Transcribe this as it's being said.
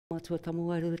Matua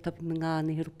tamu ai rura tapi me ngā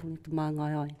ne herupuni tu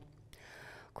māngai ai.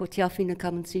 Ko te awhina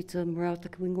Kamansita Morale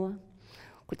taku ingoa.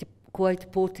 Ko ai te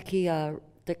pōtiki a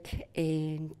Dick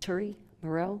and Turi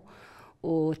Morale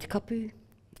o te kapu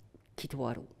ki te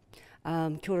waro.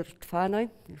 Kia ora te whānau,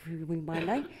 if you ring my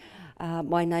name.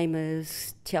 My name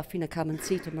is Te Awhina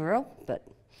Kamansita Morale, but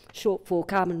short for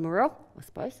Carmen Morale, I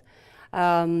suppose.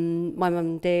 My mum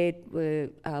and dad were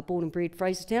born and bred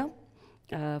Frasertown,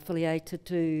 affiliated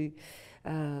to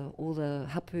all the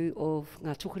hapu of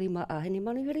ngā tokarima a Hene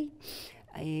Manuhiri,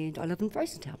 and I live in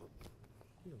Frasertown.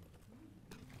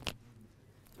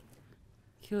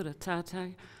 Kia ora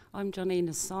tātou. I'm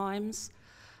Johnina Symes.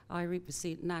 I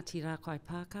represent Ngāti Rākai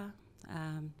Pāka.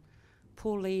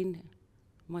 Pauline,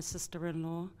 my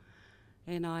sister-in-law,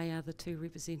 and I are the two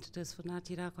representatives for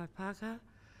Ngāti Rākai Pāka.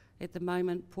 At the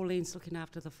moment, Pauline's looking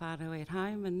after the whānau at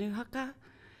home in Nuhaka,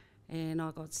 and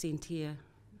I got sent here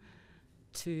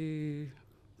to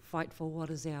fight for what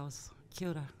is ours. Kia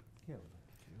ora.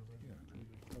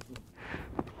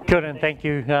 Kia ora, and thank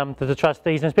you to the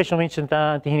trustees, and special mention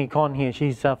to Te Hini Con here.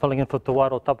 She's filling in for Te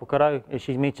Wairo Tapukarau. As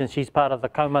she mentioned, she's part of the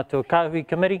Kaumātua Kahui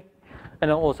Committee. And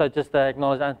also just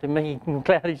acknowledge Auntie Mihi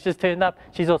Cloudy's just turned up.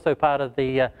 She's also part of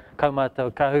the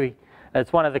Kaumātua Kahui.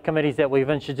 It's one of the committees that we've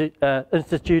instituted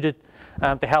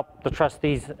to help the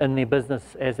trustees in their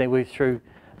business as they move through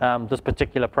this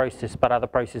particular process, but other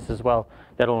processes as well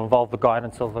that will involve the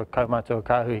guidance of the Kaumātua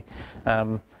Kahui.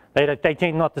 They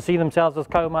tend not to see themselves as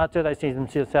kaumātua, they see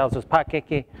themselves as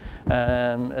pakeke.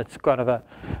 It's kind of a,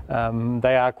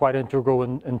 they are quite integral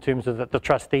in terms of the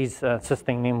trustees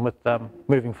assisting them with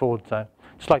moving forward. So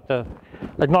just like to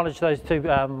acknowledge those two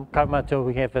kaumātua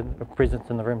we have present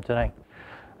in the room today.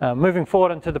 Moving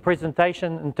forward into the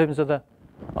presentation in terms of the,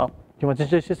 do you want to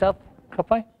introduce yourself,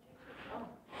 Kapai?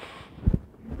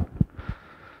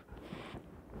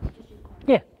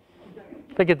 Yeah,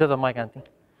 take it to the mic, Auntie.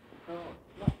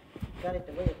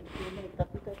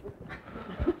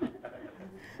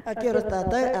 Kia ora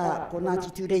tātou, ko Ngāti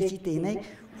Tūreiti tēnei.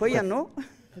 Hoi anō,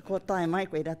 ko tae mai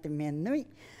koe rā te mea nui.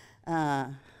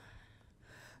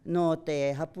 No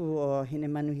te hapu o Hene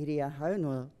Manuhiri a hau,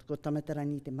 no ko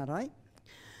Tamatarani te marae.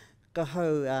 Ka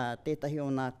hau tētahi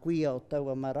o ngā kuia o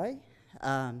taua marae.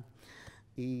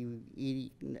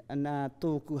 Nā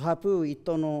tōku hapu i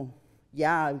tono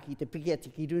iāu ki te piki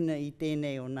ati ki runa i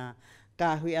tēnei o ngā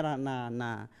kāhui ara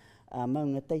nā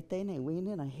maunga teitei nei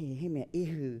wēne, nā he mea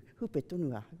ehu hupe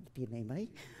tonu a i tēnei mai.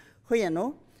 Hoi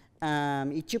anō,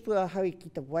 i tupu a hau ki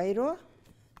te Wairoa,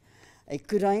 e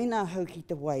kuraina hau ki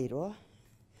te Wairoa,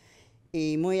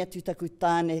 e moe atu taku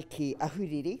tāne ki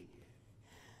Ahuriri,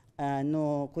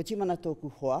 no ko timana tōku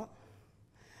hoa,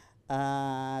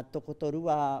 toko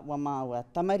torua wamāua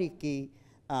tamariki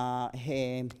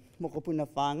he mokopuna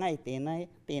whāngai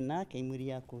tēnā, kei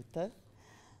muri a koutou.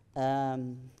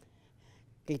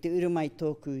 Kei te uru mai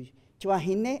tōku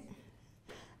tuahine,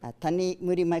 tani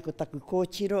muri mai ko taku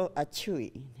kōchiro a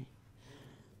Tui.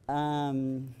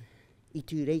 I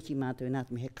Tūreiti mātou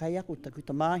nātu me he kai ako taku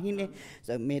ta māhine,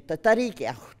 so me tatari ke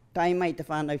ahu, tai mai te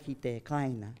whānau ki te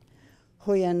kaina.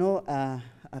 Hoi anō,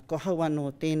 ko hau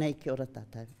anō tēnei, kia ora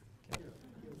tātou.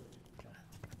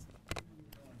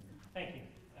 Thank you.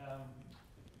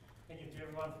 Thank you to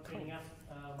everyone for turning up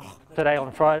today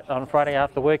on Friday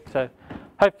after work. So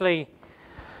hopefully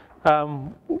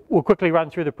we'll quickly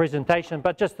run through the presentation,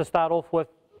 but just to start off with,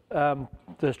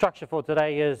 the structure for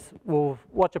today is we'll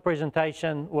watch a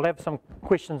presentation, we'll have some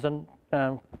questions and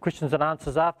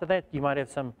answers after that. You might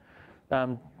have some,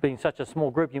 being such a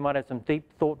small group, you might have some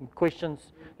deep thought and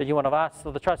questions that you want to ask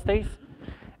of the trustees.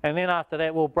 And then after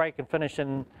that we'll break and finish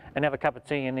and have a cup of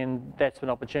tea, and then that's an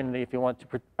opportunity if you want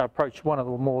to approach one of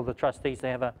the more of the trustees to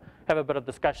have a bit of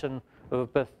discussion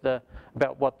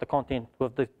about what the content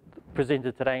of the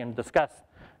presented today and discussed.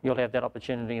 You'll have that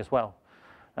opportunity as well.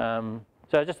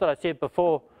 So just what I said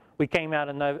before, we came out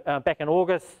back in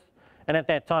August, and at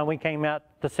that time we came out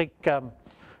to seek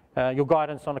your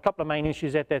guidance on a couple of main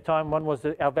issues at that time. One was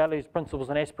our values, principles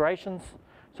and aspirations.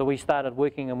 So we started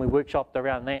working and we workshopped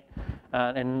around that,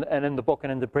 and in the book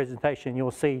and in the presentation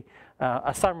you'll see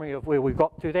a summary of where we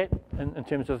got to that in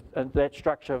terms of that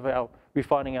structure of our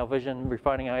refining our vision,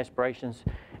 refining our aspirations,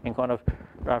 and kind of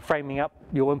framing up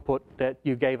your input that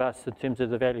you gave us in terms of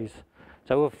the values.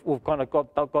 So we've kind of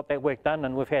got that work done,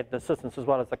 and we've had the assistance as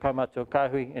well as the Kaumātua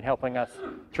Kahui in helping us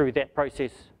through that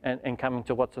process and coming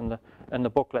to what's in the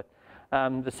booklet.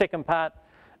 The second part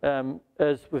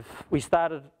is we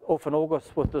started off in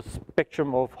August with this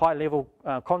spectrum of high-level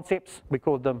concepts. We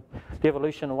called them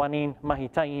devolution at one end,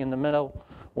 mahitai in the middle,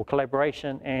 or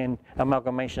collaboration, and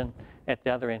amalgamation at the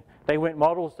other end. They weren't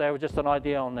models, they were just an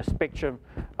idea on the spectrum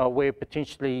where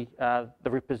potentially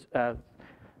the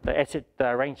asset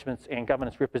arrangements and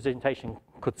governance representation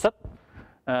could sit.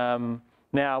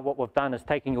 Now what we've done is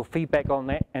taken your feedback on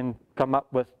that and come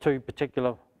up with two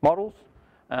particular models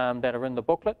that are in the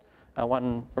booklet,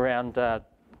 one around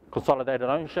consolidated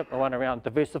ownership and one around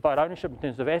diversified ownership in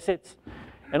terms of assets.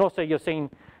 And also you're seeing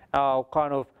our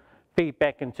kind of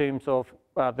feedback in terms of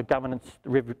the governance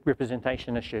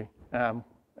representation issue.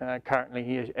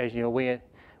 Currently, as you're aware,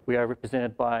 we are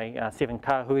represented by 7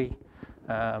 kāhui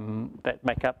that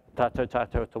make up Tātou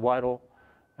Tātou Te Wairoa.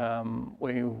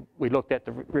 We looked at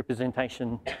the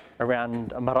representation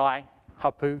around marae,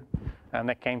 hapu, and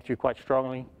that came through quite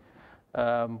strongly.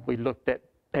 We looked at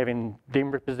having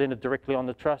them represented directly on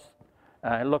the trust.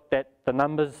 Looked at the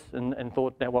numbers and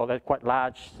thought that, well, they're quite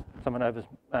large, some of those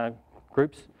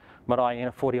groups. Marae,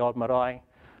 40 odd marae.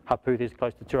 Hapu, there's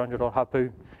close to 200 odd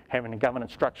hapu. Having a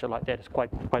governance structure like that is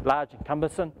quite large and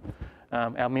cumbersome.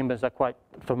 Our members are quite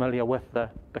familiar with the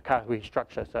kāhui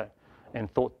structure,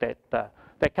 and thought that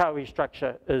that kāhui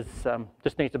structure is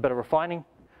just needs a bit of refining.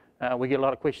 We get a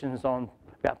lot of questions on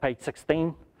about page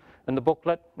 16 in the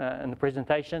booklet, in the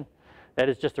presentation. That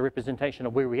is just a representation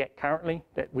of where we're at currently,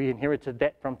 that we inherited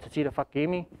that from Te Tira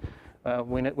Whakiemi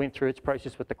when it went through its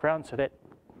process with the Crown. So that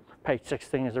page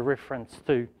 16 is a reference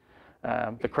to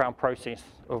the Crown process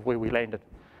of where we landed.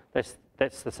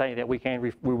 That's to say that we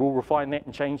will refine that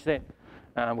and change that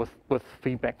with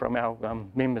feedback from our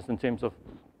members in terms of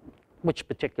which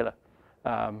particular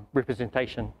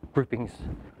representation groupings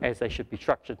as they should be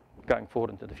structured going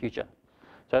forward into the future.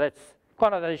 So that's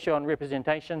kind of the issue on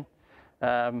representation.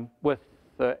 With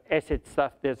the asset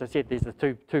stuff, as I said, there's the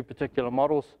two particular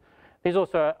models. There's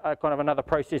also a kind of another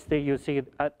process there. You'll see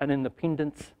an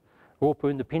independence,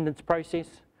 Rotorua independence process.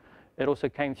 It also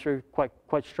came through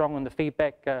quite strong in the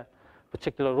feedback.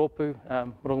 Particular Rotorua,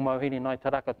 Rongomaohine Nai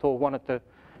Taraka Tō wanted to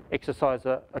exercise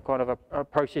a kind of a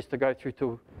process to go through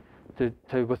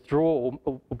to withdraw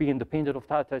or be independent of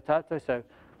Tātou Tātou. So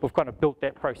we've kind of built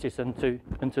that process into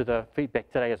the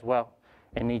feedback today as well,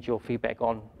 and need your feedback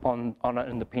on an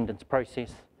independence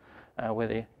process,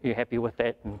 whether you're happy with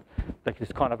that. And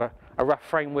there's kind of a rough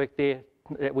framework there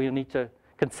that we need to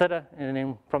consider, and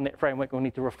then from that framework we'll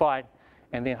need to refine,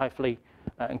 and then hopefully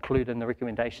include in the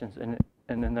recommendations and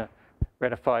in the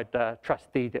ratified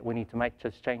trustee that we need to make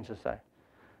those changes. So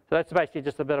that's basically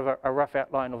just a bit of a rough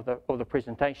outline of the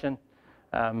presentation.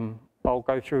 I'll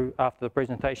go through after the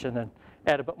presentation and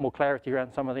add a bit more clarity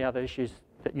around some of the other issues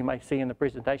that you may see in the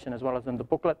presentation as well as in the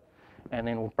booklet, and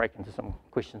then we'll break into some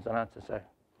questions and answers. So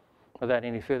without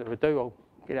any further ado, I'll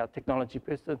get our technology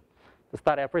person to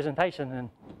start our presentation, and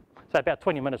it's about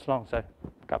 20 minutes long, so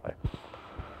kapai.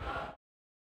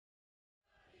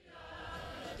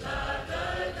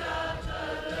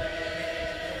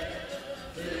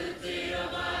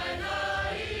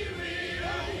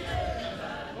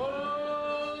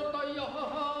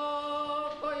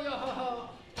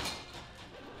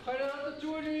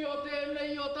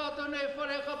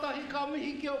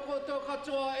 Mihi ki o koutou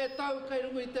katoa e tau kei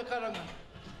rungu I te karanga.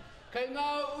 Kei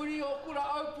ngā uri o kura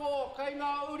aupō, kei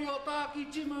ngā uri o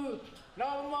tāki timu,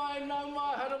 nau mai,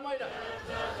 hara maira.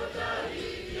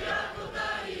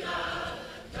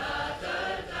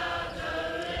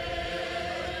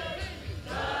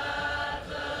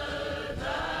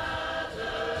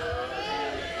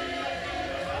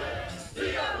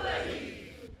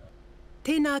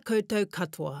 Tēnā koutou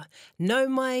katoa, nau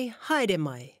mai, haere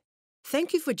mai.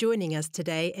 Thank you for joining us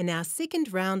today in our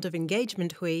second round of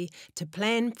Engagement Hui to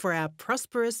plan for our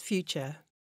prosperous future.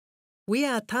 We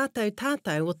are Tātou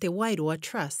Tātou o Te Wairoa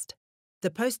Trust, the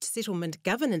Post-Settlement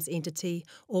Governance Entity,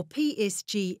 or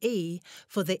PSGE,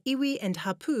 for the iwi and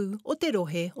hapu o Te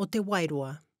Rohe o Te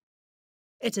Wairoa.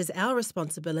 It is our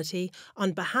responsibility,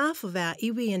 on behalf of our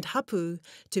iwi and hapu,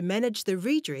 to manage the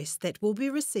redress that will be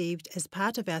received as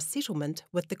part of our settlement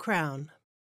with the Crown.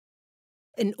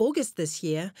 In August this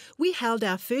year, we held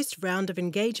our first round of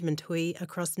Engagement Hui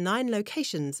across 9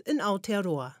 locations in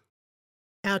Aotearoa.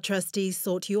 Our trustees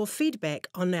sought your feedback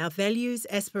on our values,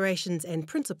 aspirations and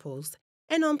principles,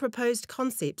 and on proposed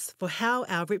concepts for how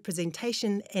our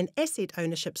representation and asset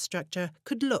ownership structure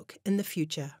could look in the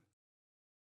future.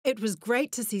 It was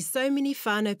great to see so many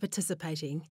whānau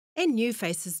participating, and new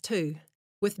faces too,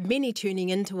 with many tuning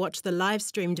in to watch the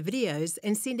live-streamed videos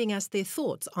and sending us their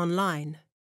thoughts online.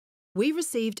 We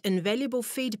received invaluable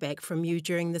feedback from you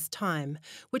during this time,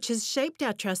 which has shaped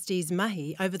our trustees'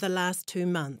 mahi over the last 2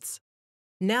 months.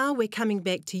 Now we're coming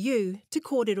back to you to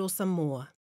kōrero some more.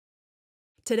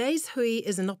 Today's hui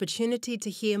is an opportunity to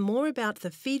hear more about the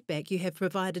feedback you have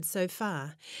provided so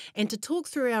far and to talk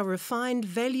through our refined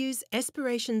values,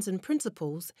 aspirations and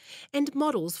principles and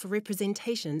models for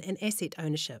representation and asset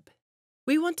ownership.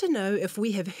 We want to know if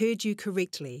we have heard you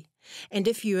correctly and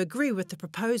if you agree with the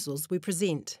proposals we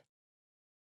present.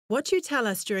 What you tell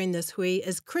us during this hui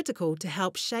is critical to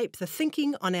help shape the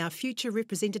thinking on our future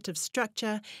representative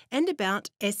structure and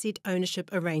about asset ownership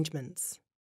arrangements.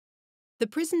 The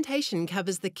presentation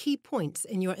covers the key points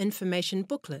in your information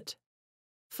booklet.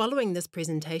 Following this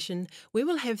presentation, we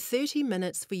will have 30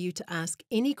 minutes for you to ask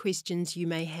any questions you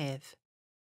may have.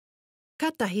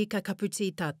 Ka tahi ka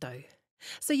kaputi tātou,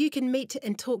 so you can meet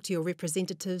and talk to your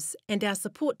representatives and our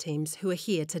support teams who are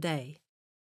here today.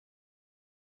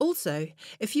 Also,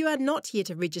 if you are not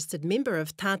yet a registered member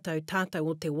of Tātou Tātou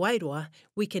o Te Wairua,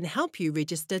 we can help you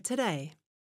register today.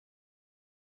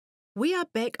 We are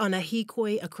back on a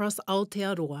hikoi across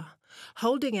Aotearoa,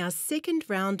 holding our second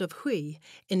round of hui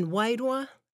in Wairua,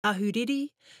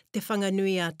 Ahuriri, Te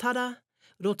Whanganui Tara,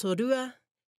 Rotorua,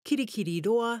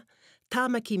 Kirikiriroa,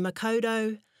 Tāmaki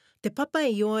Makaurau, Te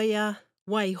Papaioia,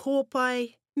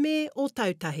 Waihōpai, me o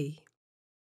Tautahi.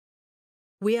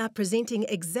 We are presenting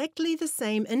exactly the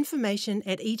same information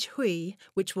at each hui,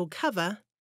 which will cover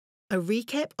a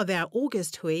recap of our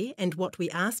August hui and what we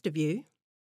asked of you,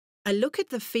 a look at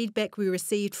the feedback we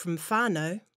received from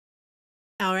whānau,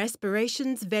 our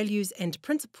aspirations, values and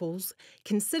principles,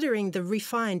 considering the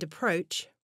refined approach,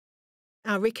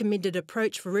 our recommended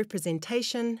approach for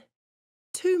representation,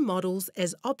 2 models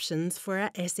as options for our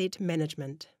asset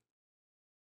management.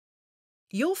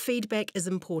 Your feedback is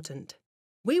important.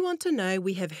 We want to know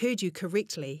we have heard you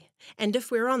correctly and if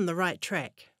we're on the right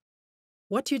track.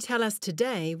 What you tell us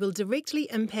today will directly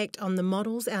impact on the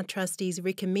models our trustees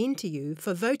recommend to you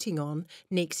for voting on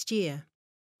next year.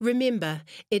 Remember,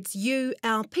 it's you,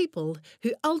 our people,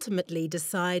 who ultimately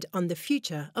decide on the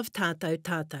future of Tātou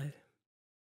Tātou.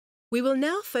 We will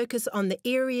now focus on the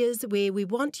areas where we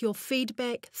want your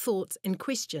feedback, thoughts and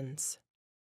questions.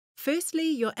 Firstly,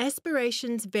 your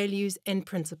aspirations, values and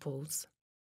principles.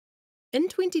 In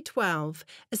 2012,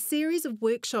 a series of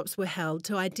workshops were held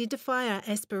to identify our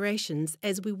aspirations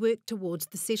as we work towards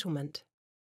the settlement.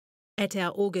 At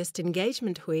our August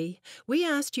Engagement Hui, we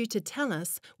asked you to tell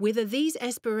us whether these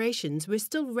aspirations were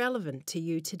still relevant to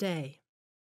you today.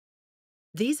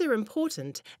 These are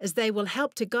important as they will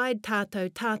help to guide Tātou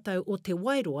Tātou o Te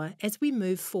Wairua as we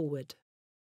move forward.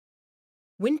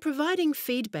 When providing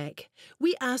feedback,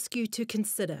 we ask you to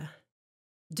consider: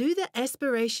 do the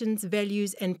aspirations,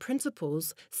 values and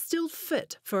principles still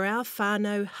fit for our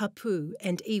whānau, hapu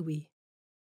and iwi?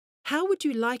 How would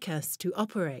you like us to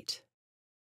operate?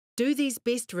 Do these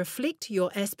best reflect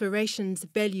your aspirations,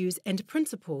 values and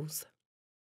principles?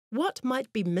 What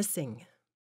might be missing?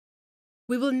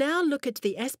 We will now look at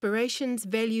the aspirations,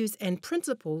 values and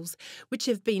principles which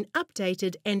have been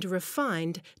updated and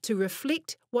refined to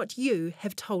reflect what you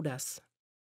have told us.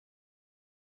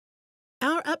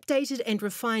 Our updated and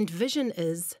refined vision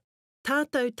is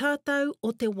Tātou Tātou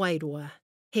o Te Wairua,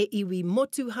 he iwi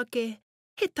motuhake,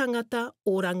 he tangata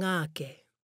oranga ake.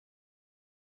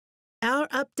 Our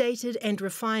updated and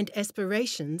refined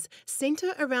aspirations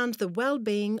centre around the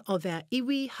well-being of our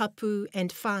iwi, hapu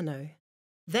and whānau.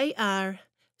 They are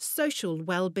social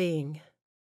well-being,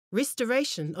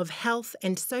 restoration of health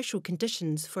and social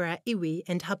conditions for our iwi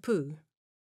and hapu,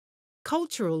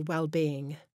 cultural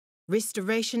well-being,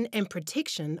 restoration and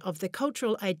protection of the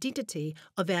cultural identity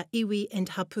of our iwi and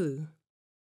hapu,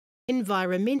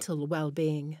 environmental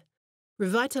well-being,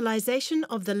 revitalisation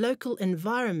of the local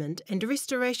environment and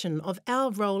restoration of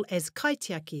our role as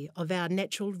kaitiaki of our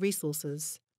natural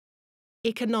resources,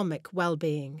 economic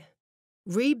well-being,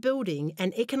 rebuilding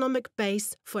an economic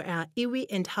base for our iwi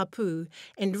and hapu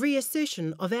and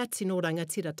reassertion of our tino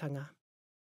rangatiratanga.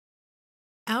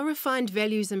 Our refined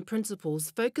values and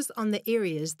principles focus on the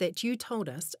areas that you told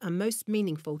us are most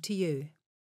meaningful to you.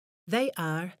 They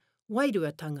are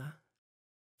wairuatanga,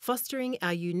 fostering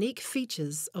our unique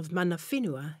features of mana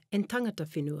whenua and tangata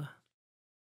whenua.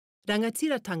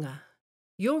 Rangatiratanga,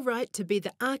 your right to be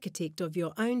the architect of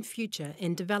your own future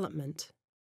and development.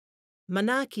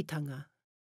 Manaakitanga,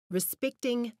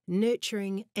 respecting,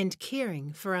 nurturing and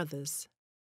caring for others.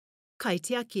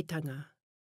 Kaitiakitanga,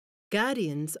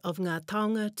 guardians of ngā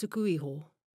taonga tukuiho,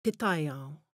 te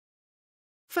taiao.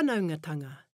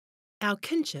 Whanaungatanga, our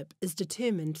kinship is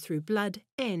determined through blood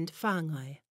and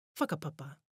whāngai,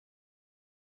 whakapapa.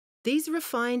 These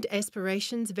refined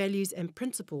aspirations, values and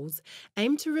principles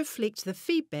aim to reflect the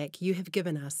feedback you have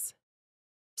given us.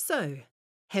 So,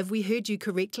 have we heard you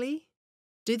correctly?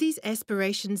 Do these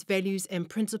aspirations, values and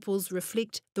principles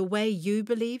reflect the way you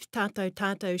believe tātou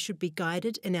tātou should be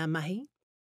guided in our mahi?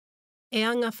 E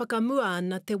anga whakamua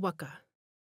ana te waka,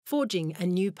 forging a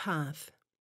new path.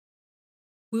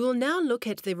 We will now look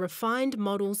at the refined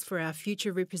models for our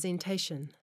future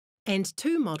representation and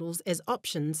 2 models as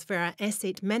options for our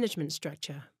asset management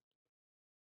structure.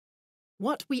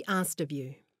 What we asked of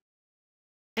you.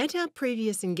 At our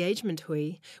previous engagement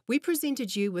hui, we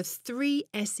presented you with 3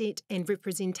 asset and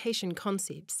representation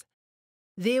concepts.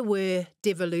 There were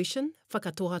devolution,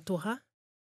 whakatoha-toha,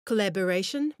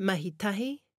 collaboration,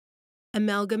 mahitahi,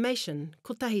 amalgamation,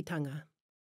 kotahitanga.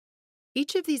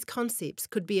 Each of these concepts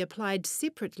could be applied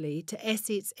separately to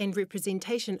assets and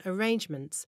representation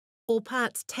arrangements, or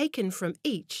parts taken from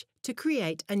each to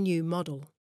create a new model.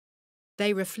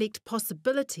 They reflect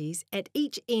possibilities at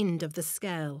each end of the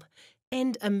scale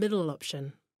and a middle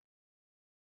option.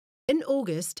 In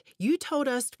August, you told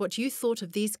us what you thought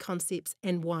of these concepts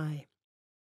and why,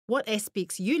 what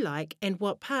aspects you like and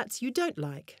what parts you don't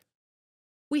like.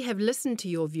 We have listened to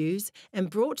your views and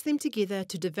brought them together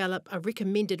to develop a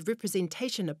recommended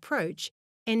representation approach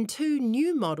and 2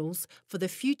 new models for the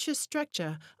future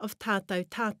structure of tātou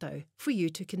tātou for you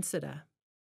to consider.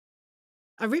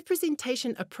 A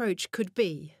representation approach could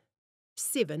be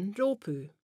 7 rōpū,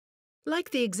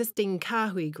 like the existing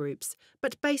kāhui groups,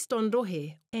 but based on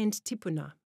rohe and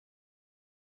tipuna.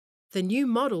 The new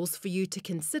models for you to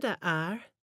consider are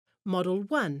Model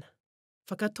 1,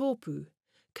 whakatōpū,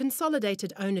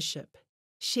 consolidated ownership,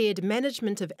 shared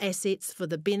management of assets for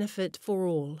the benefit for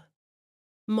all.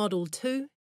 Model 2,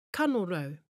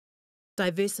 kanoro,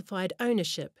 diversified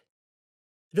ownership.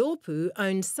 Rōpū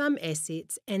owns some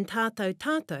assets and tātou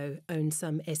tātou owns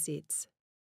some assets.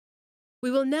 We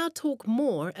will now talk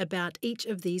more about each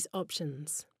of these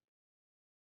options.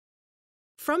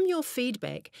 From your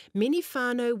feedback, many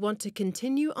whānau want to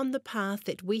continue on the path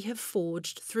that we have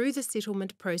forged through the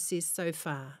settlement process so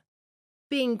far,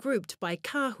 being grouped by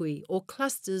kāhui or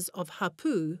clusters of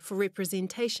hapū for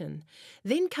representation,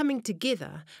 then coming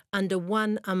together under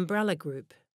one umbrella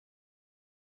group.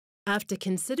 After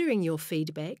considering your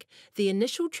feedback, the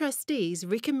initial trustees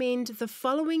recommend the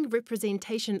following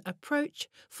representation approach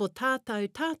for tātou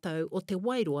tātou o Te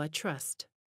Wairoa Trust.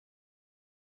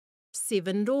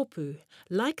 7 rōpū,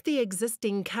 like the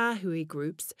existing kāhui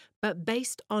groups, but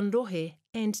based on rohe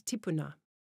and tipuna.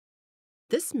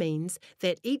 This means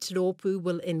that each rōpū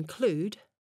will include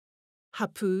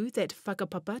hapū that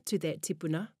whakapapa to that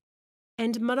tipuna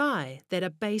and marae that are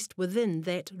based within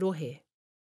that rohe.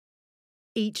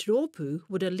 Each rōpū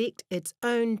would elect its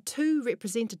own 2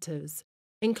 representatives,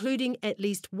 including at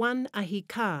least 1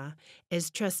 ahikā as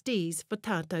trustees for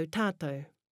tātou tātou.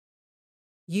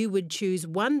 You would choose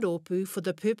 1 rōpū for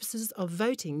the purposes of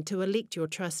voting to elect your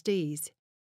trustees.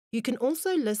 You can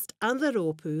also list other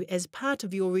rōpū as part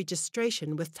of your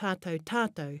registration with tātou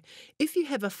tātou if you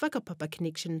have a whakapapa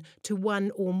connection to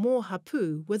 1 or more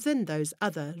hapū within those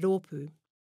other rōpū.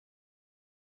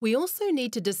 We also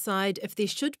need to decide if there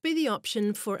should be the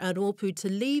option for a rōpū to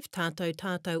leave tātou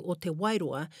tātou o Te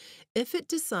Wairoa if it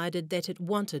decided that it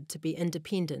wanted to be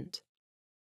independent.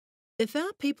 If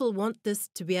our people want this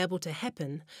to be able to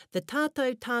happen, the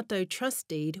tātou tātou trust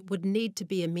deed would need to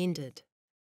be amended.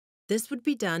 This would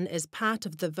be done as part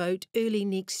of the vote early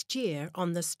next year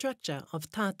on the structure of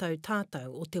tātou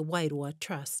tātou o Te Wairoa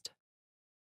Trust.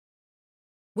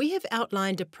 We have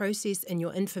outlined a process in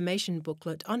your information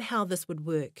booklet on how this would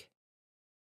work.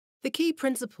 The key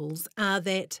principles are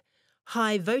that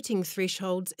high voting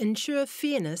thresholds ensure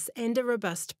fairness and a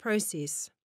robust process.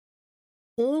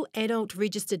 All adult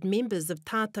registered members of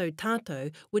tātou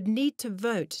tātou would need to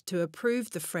vote to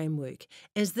approve the framework,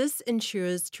 as this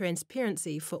ensures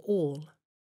transparency for all.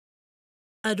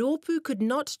 A rōpū could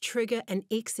not trigger an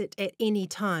exit at any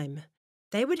time.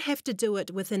 They would have to do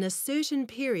it within a certain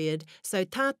period so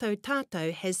tātou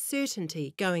tātou has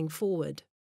certainty going forward.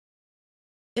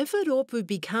 If a rōpū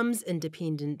becomes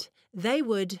independent, they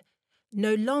would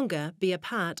no longer be a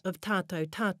part of tātou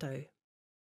tātou,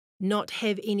 not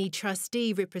have any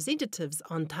trustee representatives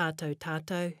on tātou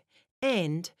tātou,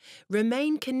 and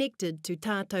remain connected to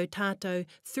tātou tātou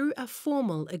through a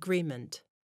formal agreement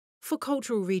for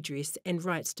cultural redress and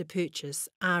rights to purchase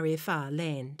RFR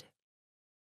land.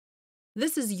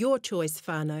 This is your choice,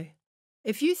 whānau.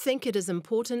 If you think it is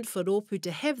important for rōpū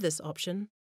to have this option,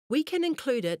 we can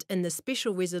include it in the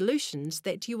special resolutions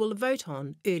that you will vote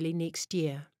on early next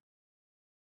year.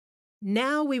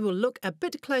 Now we will look a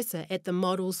bit closer at the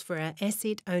models for our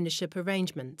asset ownership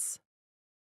arrangements.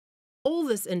 All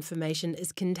this information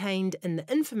is contained in the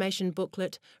information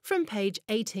booklet from page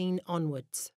 18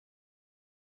 onwards.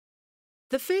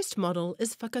 The first model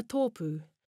is whakatōpu,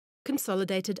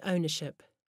 consolidated ownership.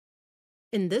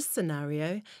 In this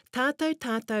scenario,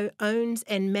 tātou owns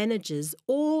and manages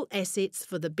all assets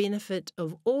for the benefit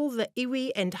of all the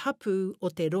iwi and hapu o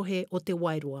te rohe o te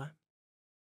Wairua.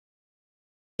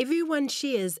 Everyone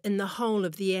shares in the whole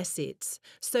of the assets,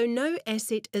 so no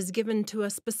asset is given to a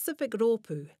specific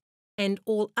rōpū, and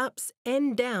all ups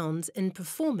and downs in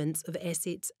performance of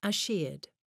assets are shared.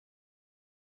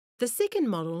 The second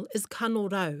model is kano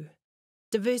rau,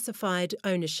 diversified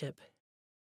ownership.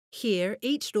 Here,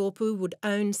 each rōpū would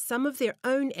own some of their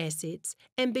own assets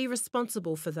and be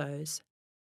responsible for those.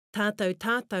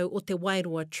 Tātou o te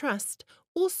Wairua Trust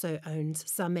also owns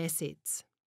some assets.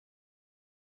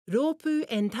 Rōpū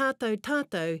and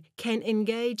tātou can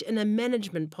engage in a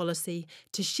management policy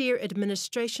to share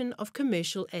administration of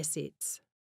commercial assets.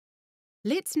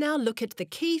 Let's now look at the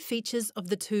key features of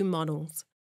the two models.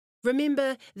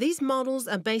 Remember, these models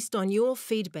are based on your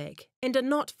feedback and are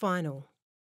not final.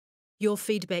 Your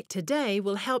feedback today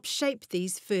will help shape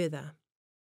these further.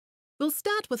 We'll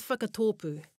start with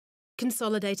whakatōpu,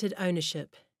 consolidated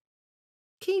ownership.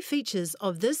 Key features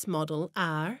of this model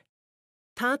are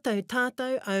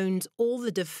tātou owns all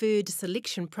the deferred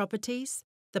selection properties,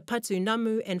 the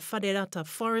Patunamu and Wharerata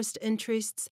forest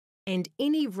interests, and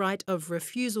any right of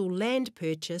refusal land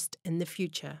purchased in the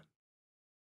future.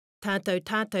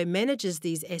 Tātou manages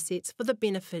these assets for the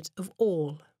benefit of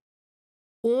all.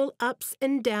 All ups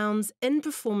and downs in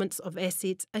performance of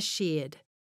assets are shared,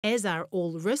 as are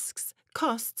all risks,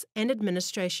 costs and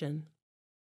administration.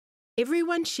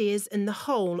 Everyone shares in the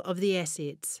whole of the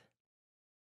assets.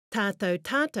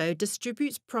 Tātou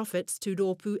distributes profits to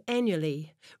rōpū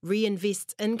annually,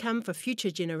 reinvests income for future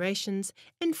generations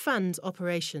and funds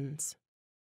operations.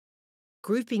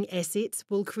 Grouping assets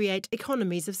will create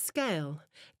economies of scale,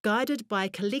 guided by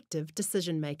collective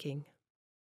decision-making.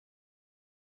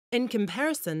 In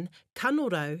comparison, kano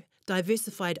rau,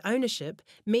 diversified ownership,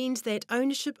 means that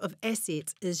ownership of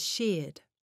assets is shared.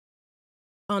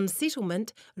 On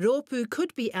settlement, rōpū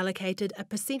could be allocated a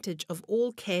percentage of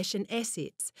all cash and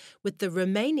assets, with the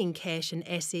remaining cash and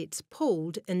assets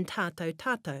pooled in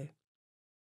tātou.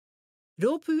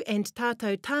 Rōpū and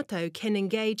tātou can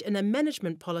engage in a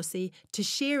management policy to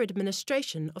share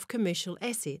administration of commercial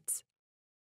assets.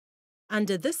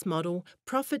 Under this model,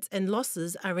 profits and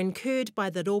losses are incurred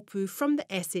by the rōpū from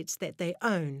the assets that they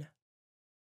own.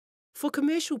 For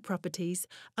commercial properties,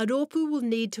 a rōpū will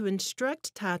need to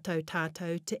instruct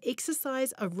tātou to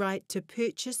exercise a right to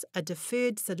purchase a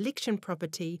deferred selection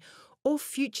property or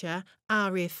future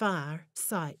RFR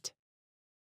site.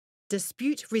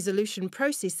 Dispute resolution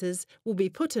processes will be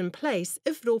put in place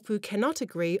if rōpū cannot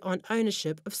agree on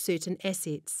ownership of certain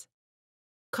assets.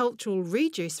 Cultural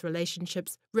redress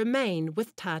relationships remain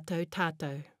with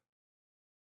tātou.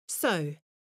 So,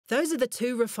 those are the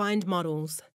two refined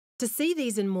models. To see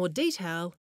these in more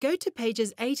detail, go to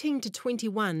pages 18 to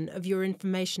 21 of your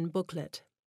information booklet.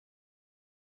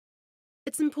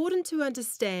 It's important to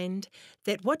understand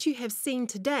that what you have seen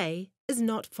today is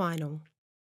not final.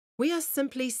 We are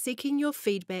simply seeking your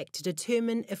feedback to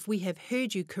determine if we have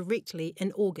heard you correctly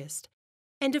in August,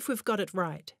 and if we've got it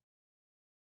right.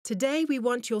 Today we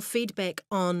want your feedback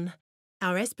on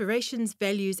our aspirations,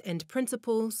 values and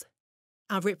principles,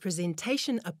 our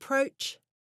representation approach,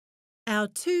 our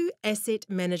two asset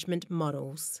management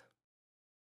models.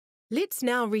 Let's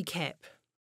now recap.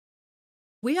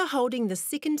 We are holding the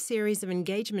second series of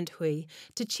Engagement Hui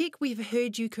to check we've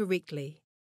heard you correctly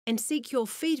and seek your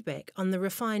feedback on the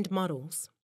refined models.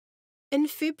 In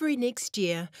February next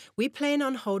year, we plan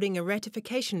on holding a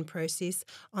ratification process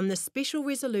on the special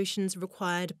resolutions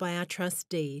required by our trust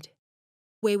deed,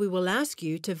 where we will ask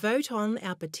you to vote on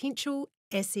our potential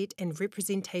asset and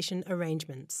representation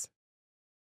arrangements.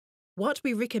 What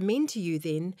we recommend to you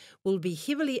then will be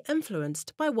heavily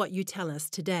influenced by what you tell us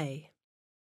today.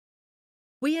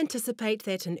 We anticipate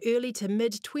that in early to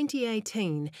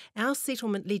mid-2018, our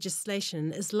settlement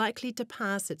legislation is likely to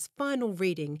pass its final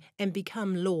reading and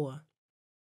become law.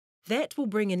 That will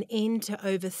bring an end to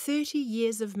over 30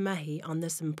 years of mahi on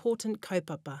this important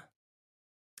kaupapa.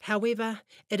 However,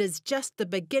 it is just the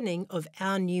beginning of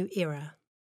our new era.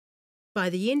 By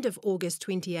the end of August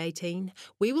 2018,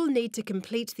 we will need to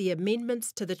complete the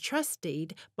amendments to the trust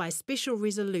deed by special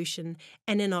resolution,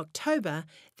 and in October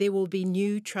there will be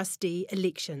new trustee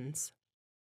elections.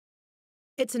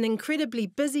 It's an incredibly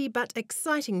busy but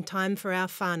exciting time for our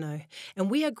whānau, and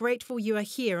we are grateful you are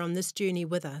here on this journey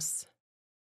with us.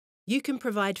 You can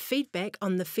provide feedback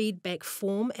on the feedback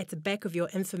form at the back of your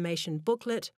information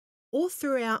booklet or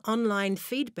through our online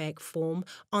feedback form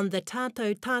on the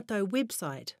Tātou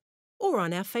website or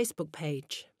on our Facebook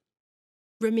page.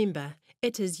 Remember,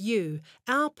 it is you,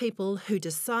 our people, who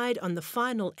decide on the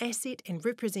final asset and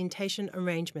representation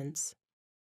arrangements.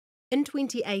 In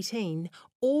 2018,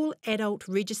 all adult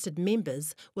registered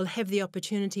members will have the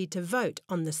opportunity to vote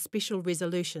on the special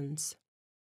resolutions.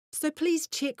 So please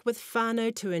check with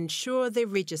whānau to ensure they're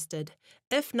registered.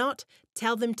 If not,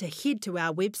 tell them to head to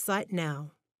our website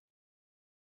now.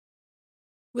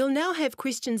 We'll now have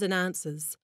questions and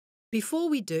answers. Before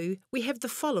we do, we have the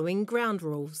following ground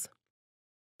rules.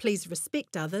 Please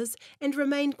respect others and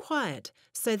remain quiet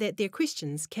so that their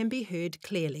questions can be heard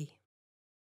clearly.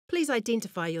 Please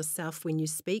identify yourself when you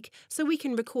speak so we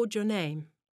can record your name.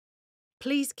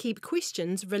 Please keep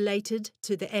questions related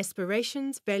to the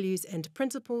aspirations, values and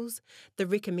principles, the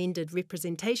recommended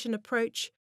representation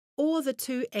approach, or the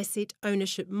 2 asset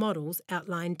ownership models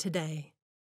outlined today.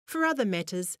 For other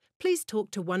matters, please talk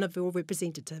to one of your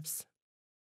representatives.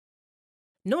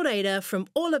 Nō reira, from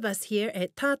all of us here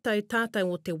at Tātou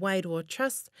Tātou o Te Wairua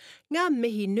Trust, ngā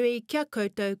mihi nui kia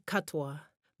koutou katoa.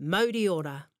 Mauri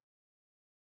ora.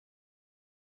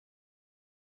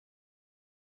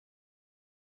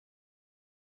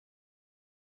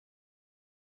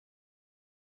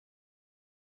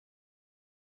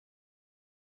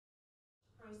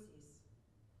 Process.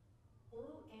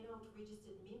 All adult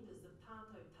registered members of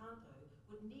Tātou Tātou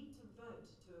would need to vote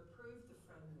to approve the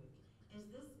framework, as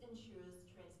this ensures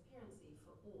transparency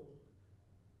for all.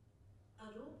 A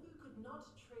rōpū could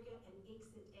not trigger an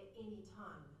exit at any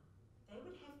time. They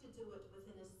would have to do it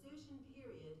within a certain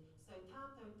period so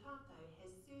Tātou Tātou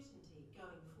has certainty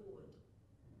going forward.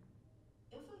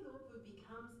 If a rōpū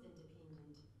becomes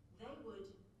independent, they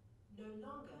would no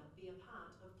longer be a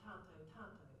part of Tātou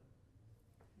Tātou,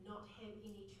 not have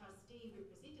any trustee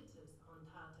representatives on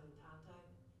Tātou Tātou,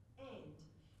 and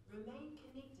remain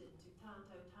connected to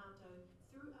Tātou Tātou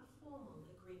through a formal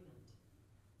agreement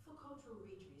for cultural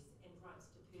redress and rights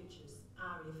to purchase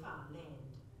RFR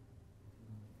land.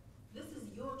 This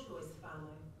is your choice,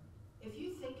 whānau. If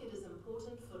you think it is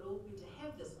important for rōpū to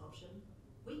have this option,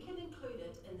 we can include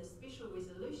it in the special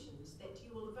resolutions that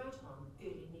you will vote on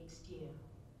early next year.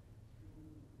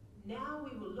 Now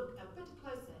we will look a bit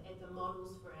closer at the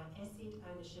models for our asset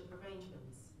ownership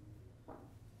arrangements.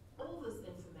 All this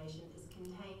information is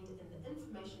contained in the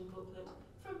information booklet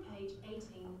from page 18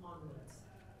 onwards.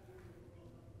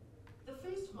 The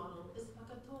first model is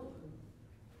whakatōpu,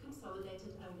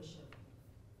 consolidated ownership.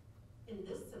 In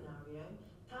this scenario,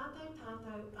 Tātou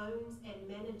Tātou owns and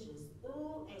manages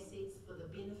all assets for the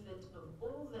benefit of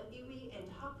all the iwi and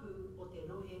hapu o te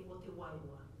rohe o te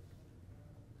wairua.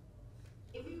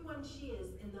 Everyone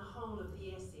shares in the whole of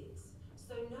the assets,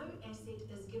 so no asset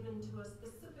is given to a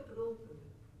specific rōpū,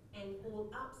 and all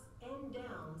ups and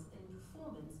downs in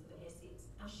performance of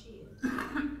assets are shared.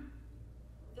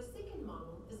 The second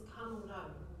model is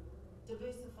kanorau,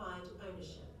 diversified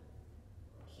ownership.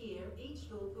 Here, each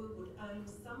rōpū would own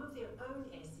some of their own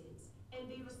assets and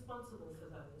be responsible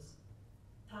for those.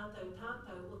 Tātou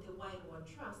Tātou o Te Wairua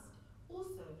Trust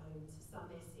also owns some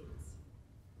assets.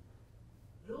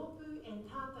 Rōpū and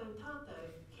Tātou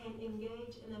Tātou can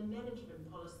engage in a management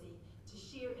policy to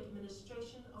share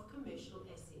administration of commercial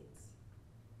assets.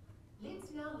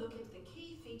 Let's now look at the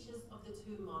key features of the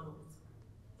 2 models.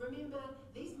 Remember,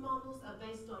 these models are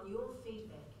based on your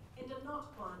feedback and are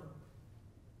not final.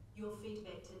 Your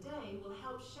feedback today will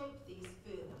help shape these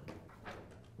further.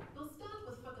 We'll start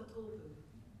with whakatōpu,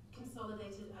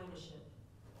 consolidated ownership.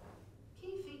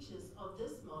 Key features of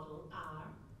this model are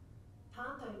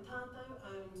Tātou Tātou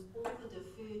owns all the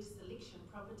deferred selection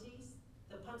properties,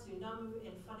 the Patunamu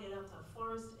and Wharerata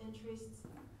forest interests,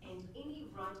 and any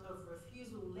right of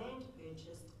refusal land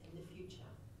purchased in the future.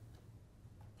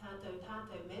 Tātou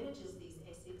Tātou manages these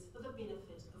assets for the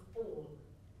benefit of all.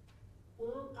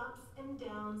 All ups and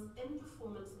downs in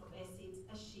performance of assets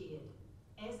are shared,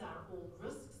 as are all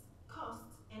risks,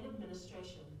 costs, and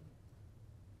administration.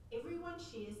 Everyone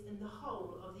shares in the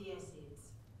whole of the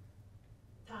assets.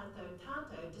 Tātou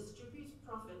Tātou distributes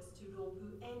profits to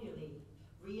rōpū annually,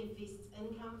 reinvests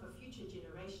income for future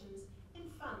generations, and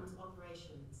funds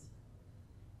operations.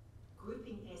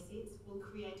 Grouping assets will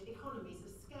create economies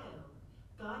of scale,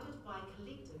 guided by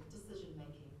collective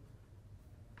decision-making.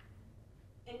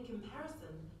 In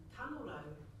comparison, kanorau,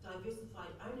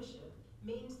 diversified ownership,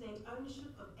 means that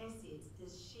ownership of assets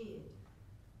is shared.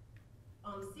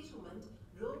 On settlement,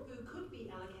 rōpū could be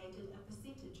allocated a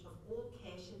percentage of all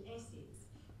cash and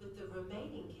assets, with the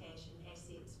remaining cash and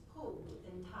assets pooled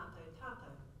in Tātou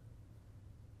Tātou.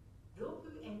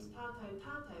 Rōpū and Tātou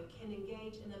Tātou can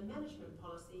engage in a management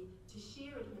policy to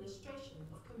share administration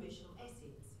of commercial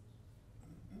assets.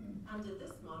 Under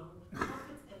this model,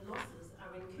 profits and losses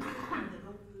are incurred by the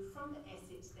rōpū from the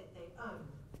asset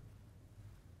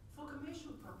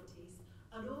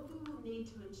be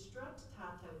to instruct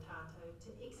tātou to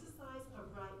exercise a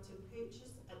right to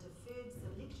purchase a deferred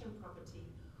selection property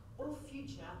or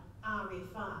future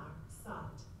RFR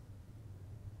site.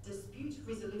 Dispute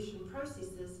resolution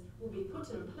processes will be put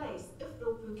in place if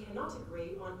Rotorua cannot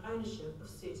agree on ownership of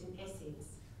certain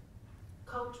assets.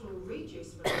 Cultural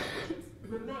redress relationships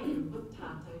remain with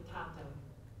tātou.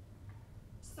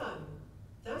 So,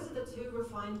 those are the two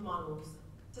refined models.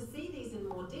 To see these in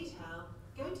more detail,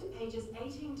 go to pages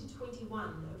 18 to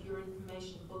 21 of your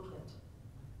information booklet.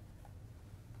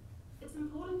 It's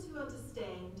important to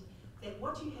understand that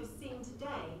what you have seen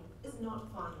today is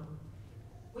not final.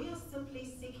 We are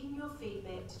simply seeking your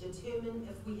feedback to determine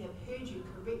if we have heard you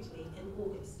correctly in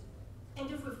August, and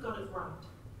if we've got it right.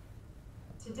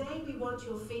 Today we want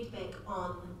your feedback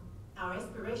on our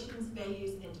aspirations,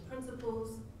 values and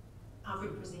principles, our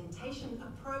representation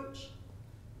approach,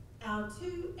 our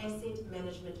two asset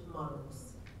management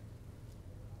models.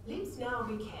 Let's now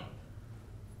recap.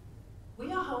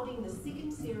 We are holding the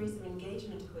second series of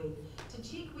Engagement Hui to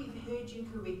check we've heard you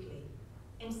correctly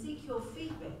and seek your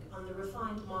feedback on the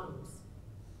refined models.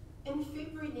 In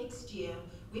February next year,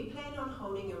 we plan on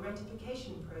holding a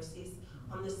ratification process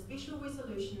on the special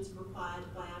resolutions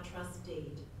required by our trust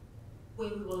deed, where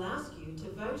we will ask you to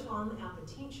vote on our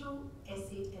potential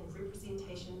asset and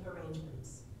representation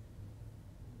arrangements.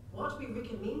 What we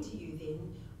recommend to you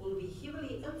then will be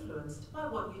heavily influenced by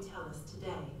what you tell us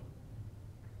today.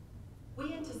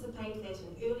 We anticipate that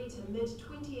in early to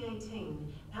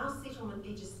mid-2018, our settlement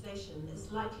legislation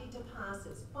is likely to pass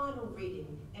its final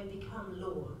reading and become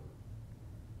law.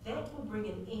 That will bring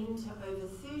an end to over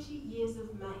 30 years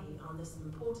of may on this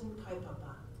important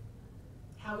kaupapa.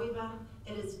 However,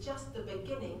 it is just the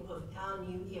beginning of our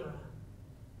new era.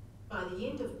 By the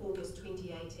end of August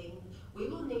 2018, we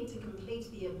will need to complete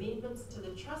the amendments to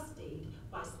the trust deed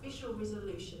by special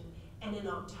resolution, and in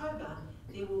October,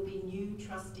 there will be new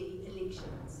trustee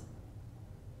elections.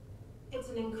 It's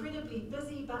an incredibly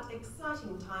busy but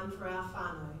exciting time for our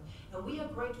whānau, and we are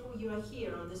grateful you are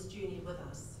here on this journey with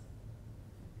us.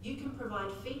 You can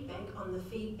provide feedback on the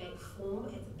feedback form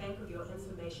at the back of your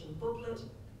information booklet,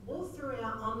 or through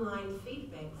our online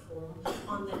feedback form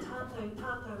on the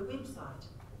tātou website,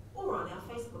 or on our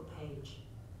Facebook page.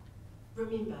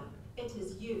 Remember, it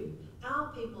is you,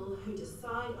 our people, who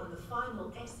decide on the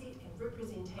final asset and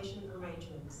representation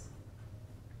arrangements.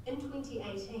 In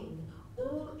 2018,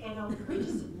 all adult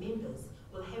registered members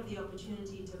will have the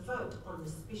opportunity to vote on the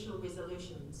special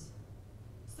resolutions.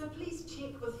 So please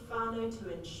check with whānau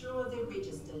to ensure they're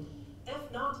registered.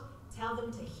 If not, tell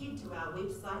them to head to our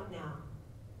website now.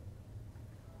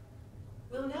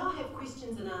 We'll now have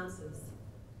questions and answers.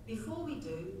 Before we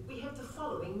do, we have the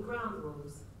following ground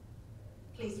rules.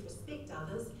 Please respect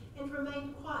others and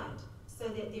remain quiet so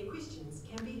that their questions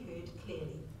can be heard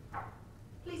clearly.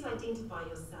 Please identify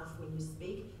yourself when you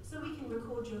speak so we can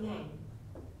record your name.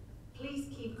 Please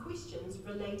keep questions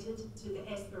related to the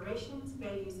aspirations,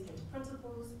 values and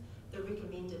principles, the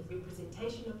recommended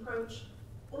representation approach,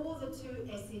 or the two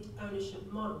asset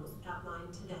ownership models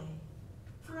outlined today.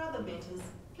 For other matters,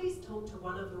 please talk to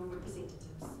one of your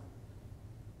representatives.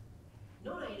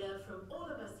 Nō reira, from all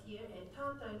of us here at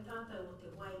Tātou o Te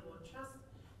Wairua Trust,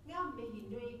 ngā mihi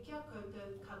nui kia koutou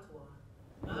katoa.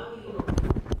 Mauri.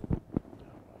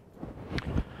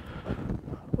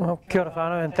 Well, kia ora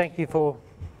whānau, and thank you for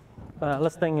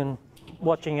listening and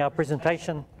watching our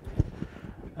presentation.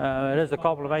 It is a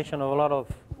culmination of a lot of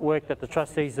work that the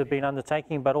trustees have been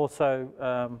undertaking, but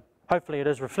also hopefully it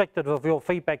is reflective of your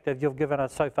feedback that you've given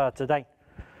us so far today.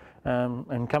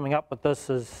 And coming up with this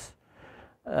is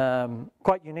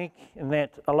quite unique in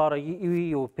that a lot of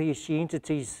iwi or PSG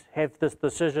entities have this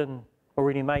decision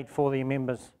already made for their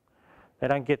members. They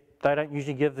don't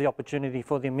usually give the opportunity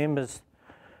for their members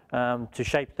to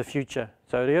shape the future.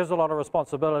 So there is a lot of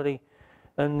responsibility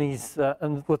in these,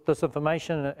 with this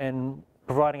information and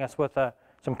providing us with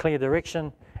some clear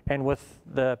direction, and with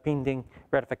the pending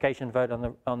ratification vote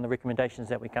on the recommendations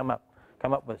that we come up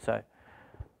with.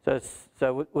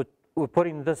 So we're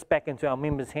putting this back into our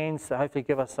members' hands to hopefully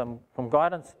give us some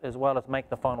guidance as well as make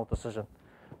the final decision,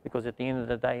 because at the end of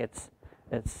the day,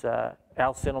 it's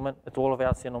our settlement. It's all of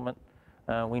our settlement.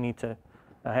 We need to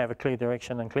have a clear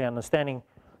direction and clear understanding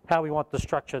how we want the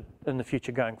structure in the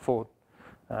future going forward.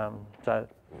 So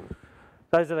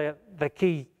those are the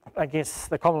key, I guess,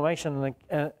 the culmination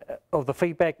of the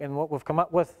feedback and what we've come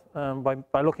up with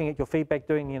by looking at your feedback,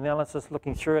 doing the analysis,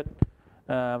 looking through it.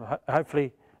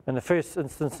 Hopefully, in the first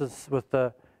instances with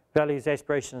the values,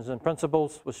 aspirations and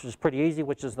principles, which is pretty easy,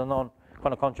 which is the kind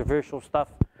of controversial stuff.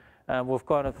 We've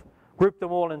kind of grouped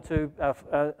them all into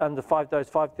under those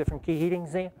five different key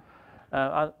headings there.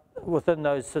 within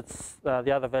those sits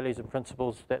the other values and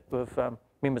principles that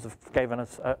members have given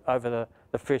us over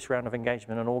the first round of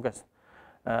engagement in August.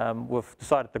 We've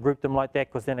decided to group them like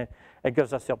that because then it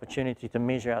gives us the opportunity to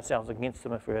measure ourselves against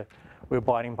them if we're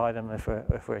abiding by them, if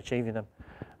we're achieving them.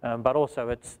 But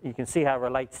also you can see how it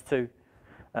relates to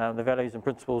the values and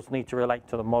principles need to relate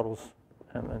to the models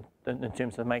in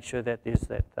terms of make sure that there's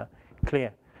that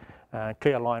clear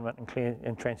alignment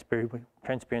and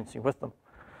transparency with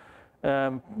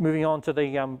them. Moving on to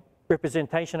the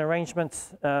representation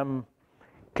arrangements,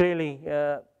 clearly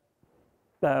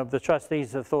the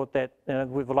trustees have thought that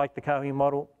we've liked the Kauhi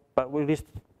model, but we just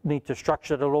need to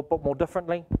structure it a little bit more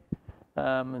differently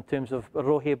in terms of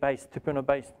rohe-based,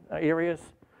 tupuna-based areas.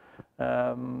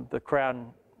 The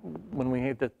Crown, when we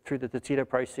had through the Te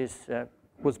process,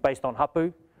 was based on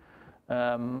hapu,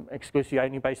 exclusively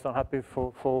only based on hapu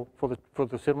for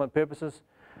the settlement purposes.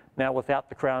 Now, without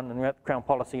the Crown and without the Crown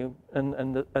policy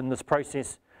in this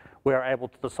process, we're able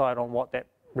to decide on what that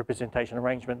representation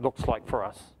arrangement looks like for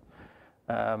us.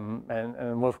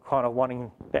 And we're kind of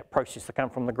wanting that process to come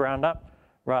from the ground up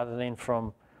rather than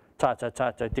from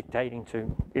tātou dictating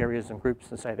to areas and groups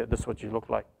and say that this is what you look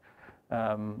like.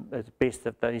 It's best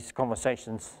that these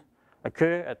conversations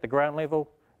occur at the ground level,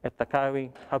 at the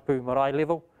Kauhi, hapu, marae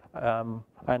level. I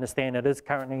understand it is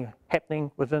currently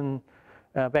happening within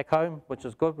back home, which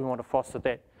is good. We want to foster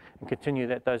that and continue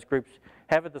that those groups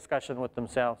have a discussion with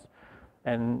themselves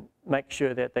and make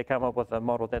sure that they come up with a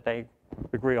model that they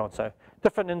agree on. So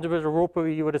different individual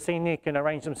rōpū you would have seen there can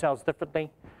arrange themselves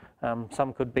differently.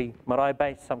 Some could be marae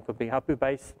based, some could be hapu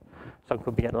based, some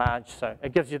could be at large. So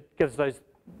it gives those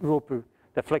rōpū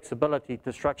the flexibility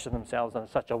to structure themselves in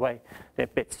such a way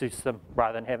that best suits them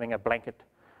rather than having a blanket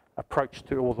approach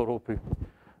to all the rōpū.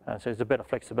 So there's a bit of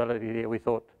flexibility there we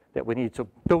thought that we need to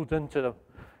build into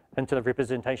the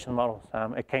representation models.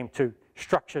 It came too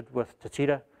structured with Te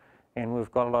Tira, and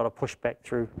we've got a lot of pushback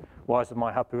through why isn't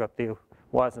my hapu up there,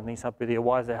 why isn't these hapu there,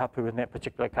 why is there hapu in that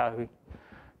particular kahui.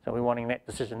 So we're wanting that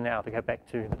decision now to go back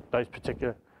to those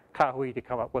particular kahui to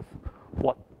come up with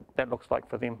what that looks like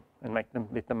for them and let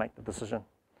them make the decision.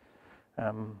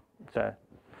 So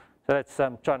that's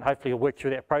trying to hopefully work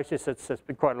through that process. It's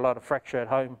been quite a lot of fracture at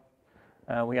home.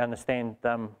 We understand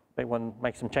they want to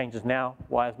make some changes now.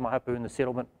 Why is my hapu in the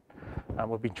settlement?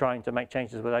 We've been trying to make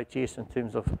changes with OTS in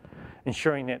terms of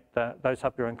ensuring that those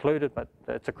hapu are included, but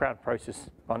it's a Crown process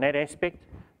on that aspect.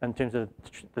 In terms of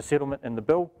the settlement and the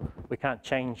bill, we can't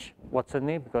change what's in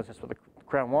there because that's what the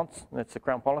Crown wants, and that's the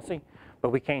Crown policy,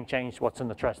 but we can change what's in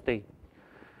the trustee.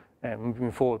 And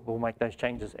moving forward, we'll make those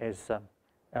changes as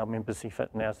our members see fit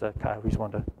and as the kahuis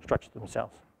want to structure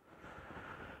themselves.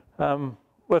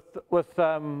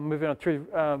 Moving on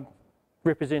through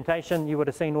representation, you would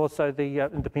have seen also the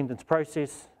independence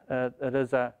process. It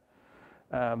is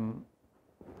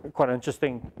quite an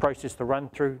interesting process to run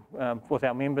through with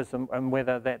our members, and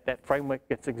whether that framework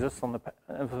that exists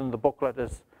within the booklet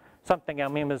is something our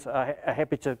members are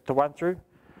happy to run through.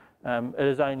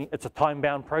 It's a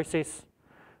time-bound process.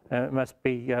 It must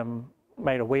be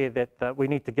made aware that we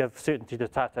need to give certainty to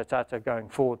tātou going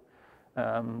forward,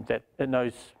 that it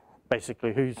knows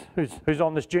basically who's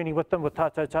on this journey with them, with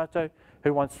tātou,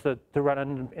 who wants to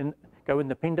run and go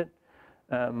independent.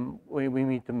 We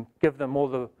need to give them all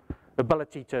the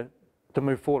ability to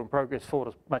move forward and progress forward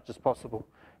as much as possible.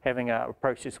 Having a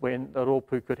process where the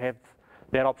rōpū could have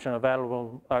that option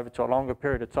available over to a longer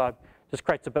period of time just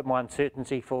creates a bit more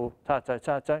uncertainty for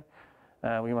tātou.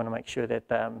 We want to make sure that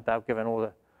they're given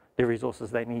all the resources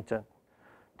they need to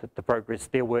progress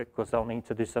their work, because they'll need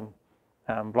to do some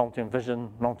long-term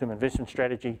vision, long-term investment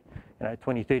strategy,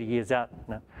 20, 30 years out.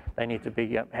 They need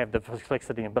to have the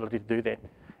flexibility and ability to do that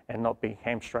and not be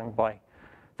hamstrung by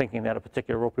thinking that a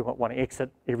particular rōpū might want to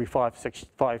exit every 5,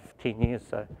 10 years.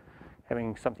 So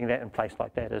having something in place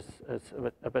like that is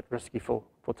a bit risky for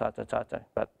tātou.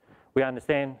 But we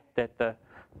understand that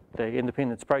the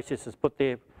independence process is put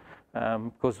there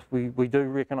because we do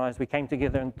recognise we came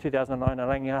together in 2009 in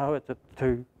Rangiahoa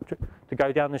to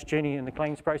go down this journey in the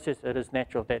claims process. It is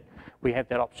natural that we have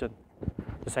that option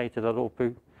to say to the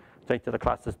rōpū, say to the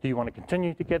classes, do you want to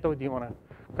continue together or do you want to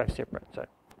go separate? So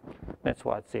that's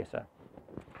why it's there. So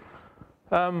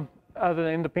other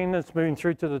than independence, moving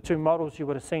through to the two models, you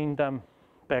would have seen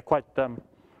they're quite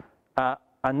a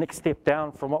next step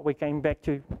down from what we came back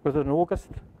to within August.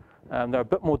 They're a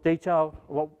bit more detailed,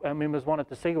 what our members wanted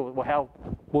to see, or how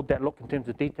would that look in terms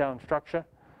of detail and structure.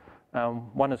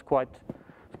 One is quite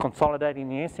consolidating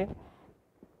the asset,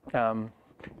 and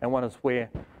one is where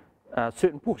a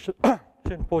certain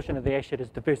portion of the asset is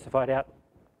diversified out,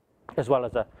 as well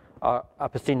as a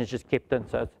percentage is kept in.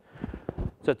 So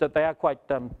So that they are quite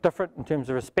different in terms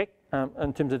of respect,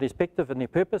 in terms of their perspective and their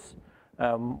purpose.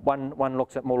 One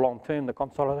looks at more long-term, the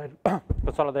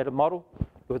consolidated model,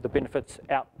 with the benefits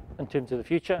out in terms of the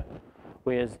future,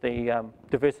 whereas the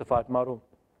diversified model,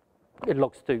 it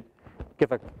looks to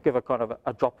give a kind of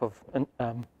a drop of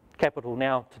capital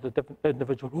now to the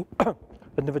individual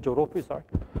rōpū, sorry,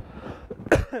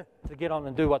 to get on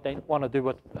and do what they want to do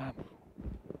with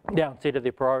the outset of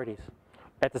their priorities.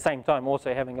 At the same time,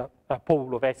 also having a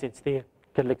pool of assets there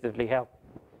collectively held.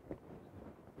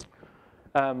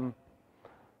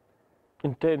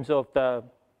 In terms of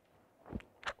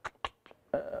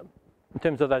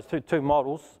those two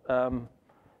models,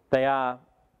 they are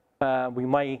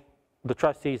the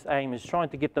trustees' aim is trying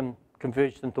to get them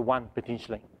converged into one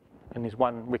potentially, and there's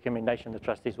one recommendation the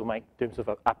trustees will make in terms of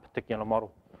a particular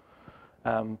model.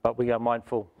 But we are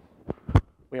mindful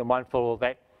of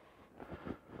that.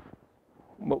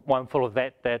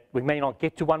 That we may not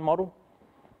get to one model.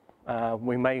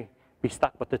 We may be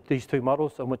stuck with these two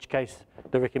models, in which case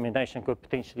the recommendation could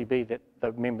potentially be that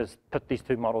the members put these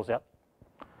two models out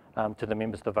to the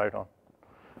members to vote on.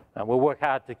 We'll work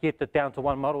hard to get it down to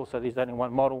one model, so there's only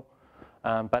one model,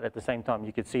 but at the same time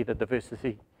you can see the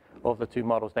diversity of the two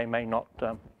models. They may not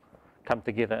come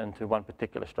together into one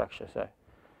particular structure. So,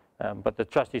 but the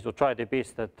trustees will try their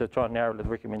best to try and narrow the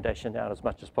recommendation down as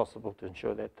much as possible to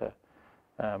ensure that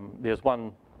there's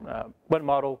one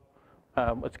model.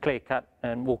 It's clear cut,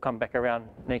 and we'll come back around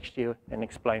next year and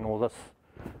explain all this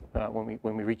when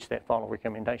we reach that final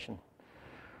recommendation.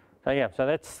 So yeah, so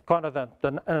that's kind of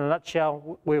in a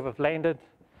nutshell where we've landed.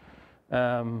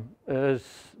 It's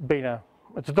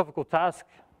a difficult task.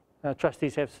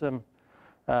 Trustees have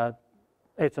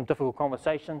had some difficult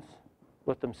conversations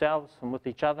with themselves and with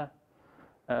each other,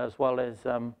 as well as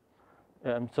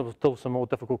still some more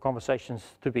difficult conversations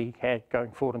to be had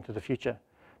going forward into the future.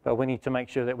 But we need to make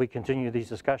sure that we continue these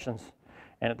discussions,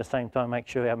 and at the same time make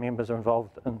sure our members are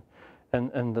involved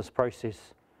in this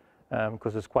process,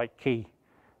 because it's quite key.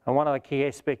 And one of the key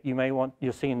aspects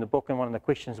you'll see in the book, and one of the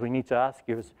questions we need to ask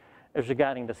you is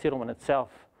regarding the settlement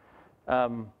itself.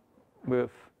 It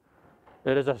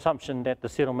is an assumption that the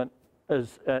settlement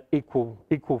is equally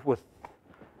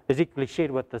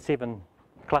shared with the 7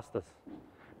 clusters.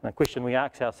 And the question we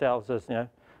ask ourselves is,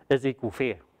 is equal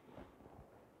fair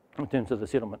in terms of the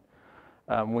settlement?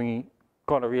 We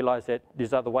kind of realise that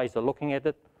there's other ways of looking at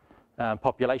it,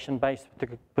 population-based,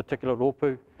 particular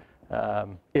rōpū,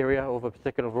 area of a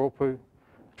particular rōpū,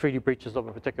 treaty breaches of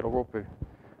a particular rōpū.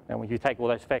 And when you take all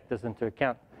those factors into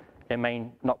account, they may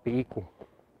not be equal.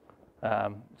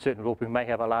 Certain rōpū may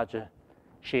have a larger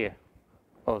share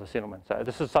of the settlement. So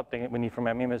this is something that we need from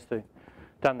our members to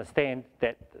understand,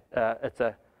 that it's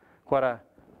quite an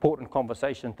important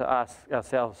conversation to ask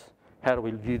ourselves, how do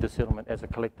we view the settlement as a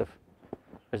collective?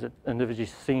 Is it individually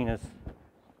seen as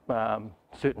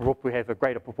certain rōpū have a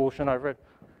greater proportion over it,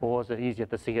 or is it easier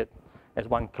to see it as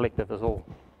one collective as all?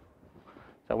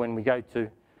 So when we go to,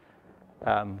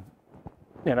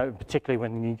 particularly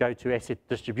when you go to asset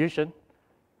distribution,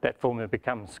 that formula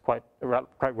becomes quite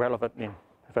relevant then.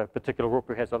 If a particular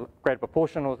rōpū has a greater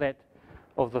proportion of that,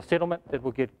 of the settlement, it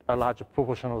will get a larger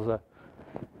proportion of the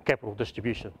capital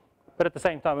distribution. But at the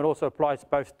same time, it also applies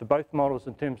to both models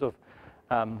in terms of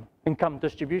income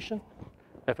distribution.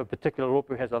 If a particular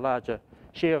rōpū has a larger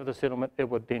share of the settlement, it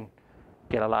would then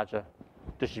get a larger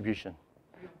distribution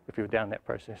if you were down that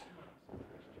process.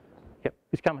 Yep,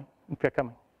 he's coming. They're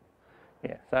coming.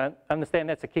 Yeah, so I understand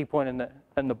that's a key point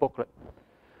in the booklet.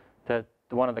 To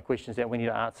one of the questions that we need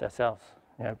to answer ourselves,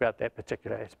 about that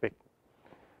particular aspect.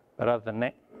 But other than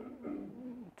that,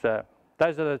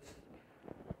 those are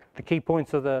the key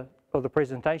points of the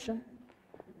presentation.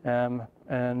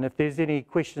 And if there's any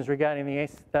questions regarding the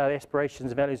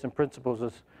aspirations, values and principles,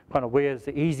 is kind of where's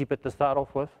the easy bit to start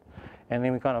off with, and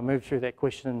then we kind of move through that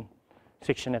question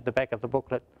section at the back of the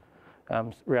booklet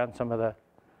around some of the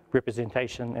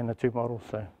representation and the two models.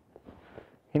 So,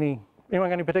 anyone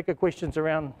got any particular questions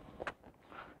around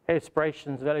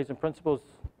aspirations, values and principles?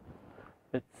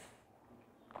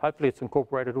 Hopefully it's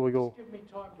incorporated all your... Just give me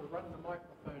time to run the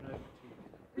microphone over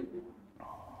to you.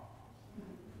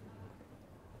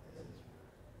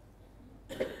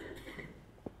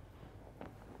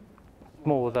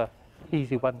 More of the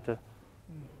easy one to...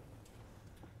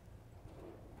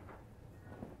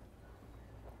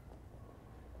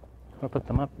 I'll put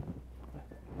them up.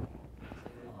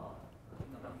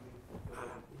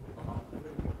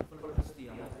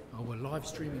 Oh, we're live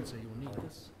streaming, so you'll need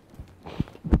this.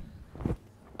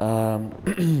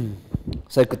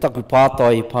 So ko taku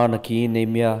pātai pāna ki ēnei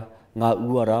mea ngā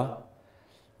uara,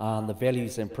 the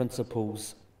values and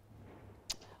principles.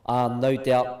 No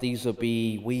doubt these will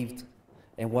be weaved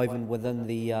and woven within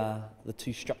the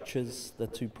two structures, the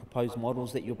two proposed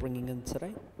models that you're bringing in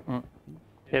today?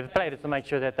 Yeah, the plan is to make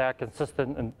sure that they are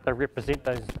consistent and they represent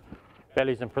those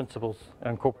values and principles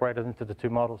incorporated into the two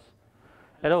models.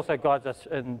 It also guides us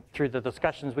through the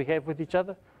discussions we have with each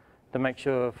other to make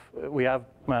sure we are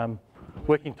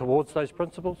working towards those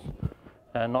principles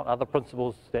and not other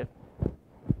principles that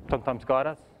sometimes guide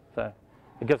us. So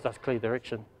it gives us clear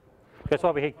direction. That's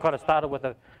why we kind of started with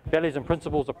a values and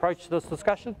principles approach to this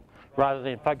discussion rather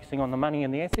than focusing on the money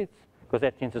and the assets, because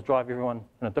that tends to drive everyone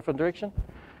in a different direction.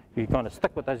 If you kind of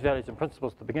stick with those values and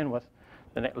principles to begin with,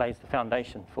 then that lays the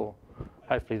foundation for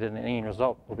hopefully then the end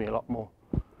result will be a lot more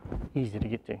easy to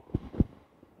get to.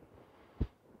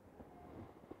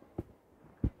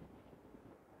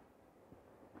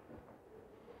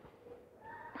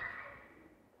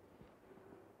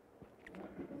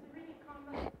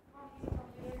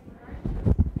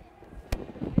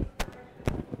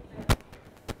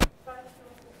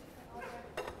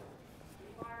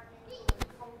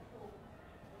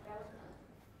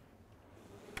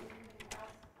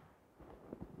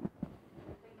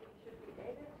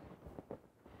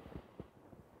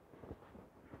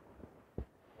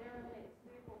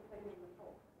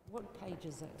 What page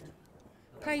is it?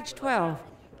 Page 12.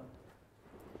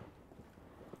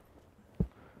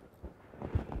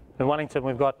 In Wellington,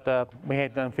 we've got we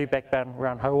had feedback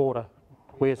around Hauora.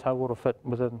 Where's Hauora fit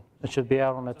within? It should be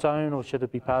out on its own, or should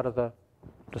it be part of the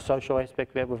social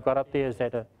aspect that we've got up there? Is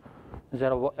that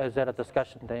a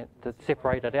discussion to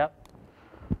separate it out?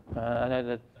 I know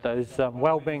that those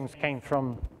well-beings came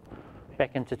from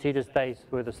back into Tita's days,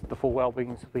 where the full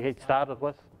well-beings we had started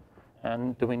with.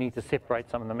 And do we need to separate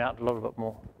some of them out a little bit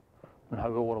more? And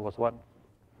Hauora was one.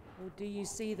 Or do you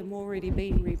see them already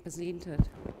being represented?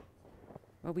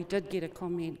 Well, we did get a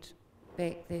comment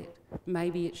back that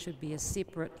maybe it should be a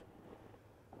separate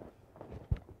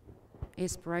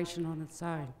aspiration on its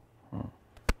own.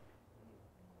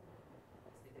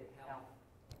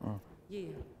 Yeah.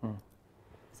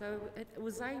 So it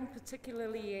was aimed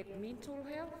particularly at mental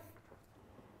health?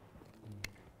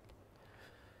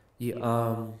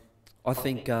 Yeah, I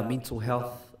think mental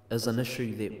health is an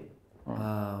issue that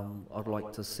I'd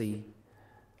like to see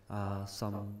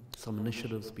some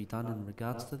initiatives be done in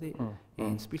regards to that,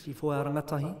 and especially for our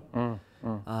rangatahi.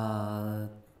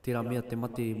 Tērā mea te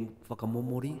mate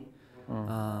whakamomori,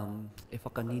 e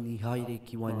whakanini haere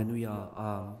ki wainganui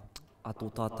a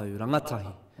tō tātou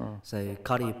rangatahi. So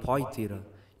kare pai tērā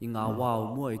i ngā wā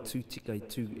o mua e tū tika, e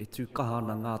tū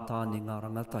kahana ngā tāne ngā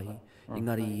rangatahi.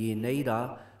 Engari e nei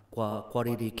rā, Kwa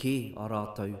rere ke a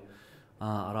rātou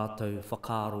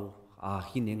whakaaro a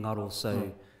hine ngaro.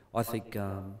 So I think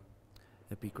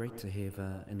it'd be great to have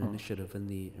an initiative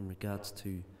in regards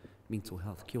to mental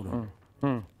health. Kia ora.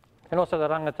 And also the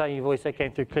rangatahi voice that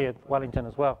came through clear at Wellington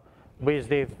as well. Where's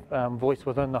their voice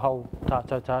within the whole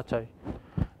tātou?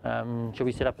 Should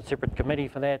we set up a separate committee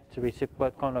for that? Should we set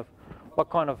what kind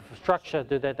of structure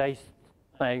do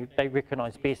they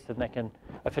recognise best and they can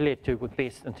affiliate to with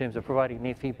best in terms of providing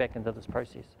their feedback into this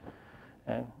process?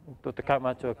 With the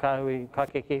Kaumātua Kāhui,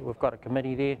 Kaikeke, we've got a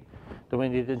committee there that we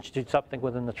need to institute something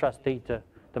within the trustee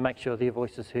to make sure their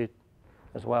voice is heard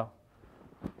as well.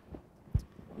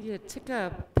 Yeah,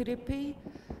 tika pirepi.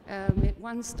 At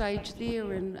one stage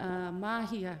there in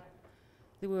Mahia,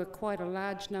 there were quite a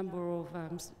large number of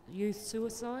youth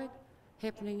suicide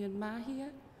happening in Mahia.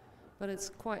 But it's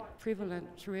quite prevalent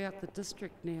throughout the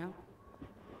district now.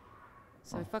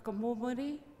 So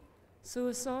whakamomori,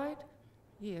 suicide,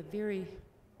 yeah, very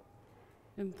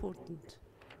important.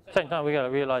 At the same time, we've got to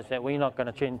realise that we're not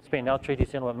going to spend our treaty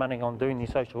settlement money on doing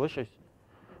these social issues.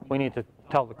 We need to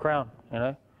tell the Crown,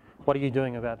 what are you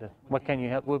doing about this? What can you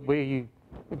help? Where are you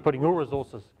putting your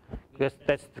resources?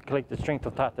 That's the collective strength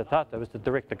of Tātou, is to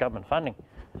direct the government funding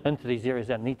into these areas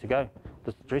that need to go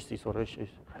to address these sort of issues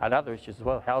and other issues as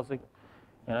well, housing,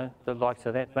 the likes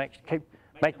of that.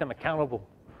 Make them accountable,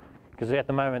 because at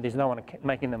the moment there's no one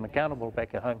making them accountable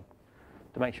back at home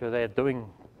to make sure they're doing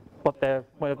what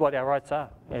our rights are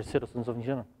as citizens of New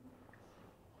Zealand.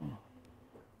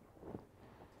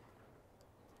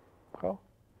 Cool.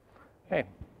 Okay.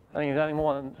 I think there's nothing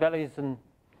more than values and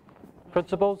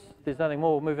principles. There's nothing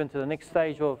more. We'll move into the next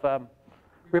stage of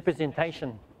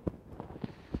representation.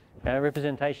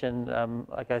 Representation,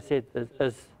 like I said,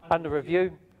 is under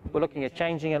review. We're looking at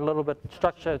changing it a little bit,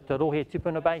 structure to rohe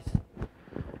tupuna base,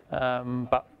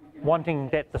 but wanting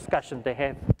that discussion to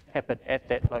happen at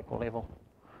that local level,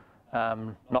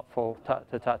 not for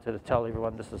Tātou to tell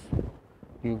everyone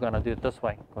you're going to do it this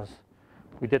way, because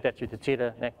we did that through Te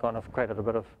Tira, and that kind of created a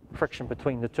bit of friction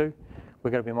between the two,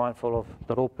 we've got to be mindful of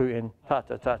the rōpū and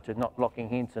tātou not locking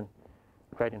hands and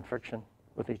creating friction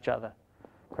with each other,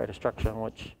 create a structure in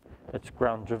which it's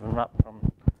ground driven up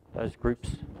from those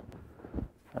groups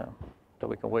that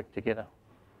we can work together.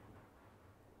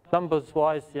 Numbers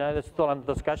wise, you know, it's still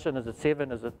under discussion. Is it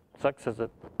 7? Is it 6? Is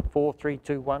it 4, 3,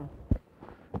 2, 1?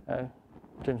 In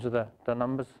terms of the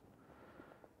numbers.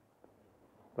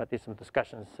 But there's some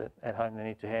discussions at home they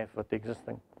need to have with the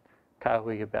existing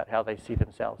kāhui about how they see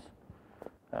themselves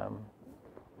in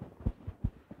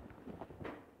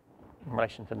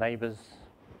relation to neighbours.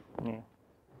 Yeah.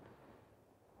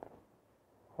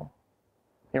 Cool.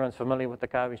 Everyone's familiar with the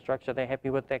kāhui structure. They're happy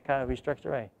with that kāhui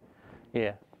structure, eh?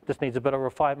 Yeah. Just needs a bit of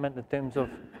refinement in terms of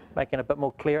making it a bit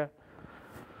more clearer.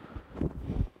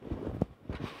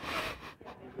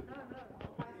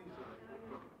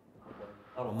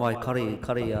 Mai kare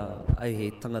ai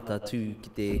he tangata tū ki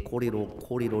te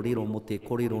kōrero rero mo te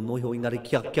kōrero noho, engari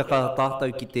kia ka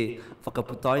tātou ki te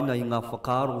whakaputaina I ngā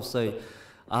whakaaro. So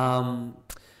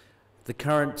the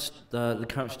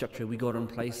current structure we got in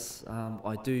place,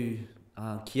 I do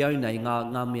ki au nei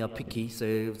ngā mea piki,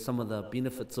 so some of the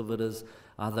benefits of it is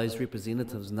those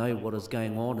representatives know what is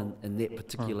going on in that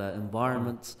particular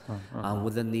environment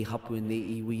within their hapu and their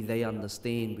iwi. They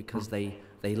understand because they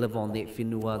live on that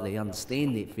whenua, they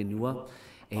understand that whenua,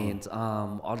 and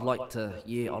I'd like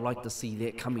to see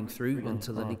that coming through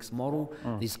into the next model.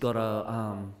 There's got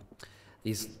to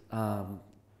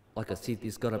like I said,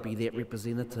 there's got to be that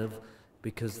representative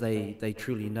because they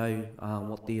truly know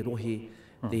what their rohe,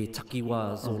 their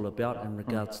takiwa is all about in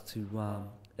regards to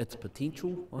its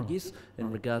potential, I guess, in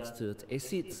regards to its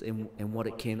assets and what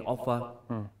it can offer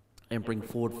and bring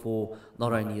forward for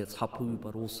not only its hapu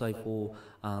but also for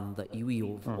the iwi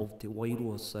of Te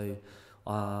Wairua. So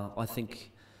I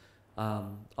think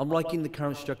I'm liking the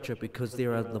current structure because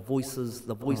there are the voices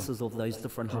of those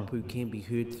different hapu can be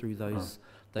heard through those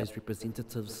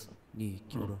representatives. Yeah,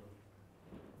 kia ora.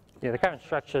 Yeah, the current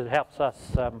structure helps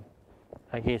us,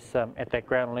 I guess, at that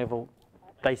ground level.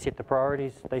 They set the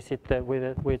priorities, they set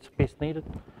where it's best needed,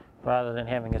 rather than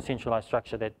having a centralised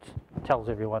structure that tells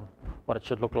everyone what it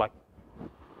should look like.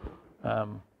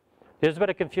 There's a bit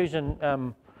of confusion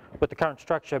with the current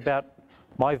structure about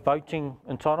my voting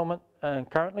entitlement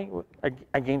currently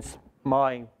against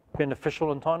my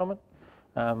beneficial entitlement.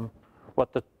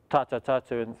 What the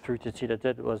tātou and through Te Tira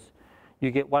did was you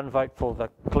get one vote for the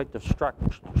collective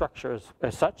structure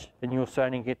as such, and you also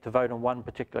only get to vote on one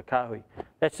particular kāhui.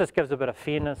 That just gives a bit of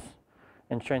fairness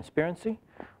and transparency,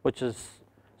 which is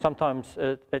sometimes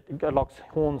it locks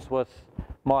horns with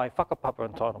my whakapapa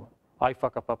entitlement. I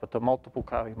whakapapa to multiple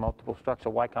kāhui, multiple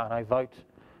structure. Why can't I vote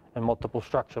in multiple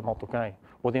structure, multiple kāhui?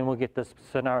 Well, then we'll get this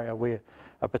scenario where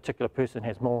a particular person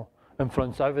has more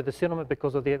influence over the settlement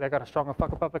because of they've got a stronger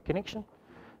whakapapa connection.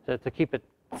 So to keep it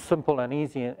simple and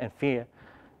easy and fair,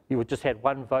 you would just have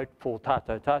one vote for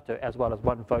tātou as well as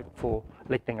one vote for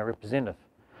electing a representative.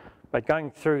 But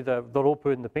going through the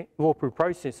rōpū and the rōpū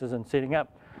processes and setting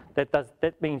up,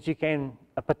 that means you can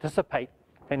participate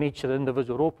in each of the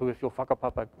individual rōpū if your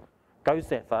whakapapa goes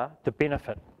that far to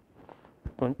benefit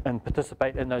and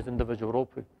participate in those individual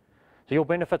rōpū. So your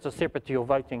benefits are separate to your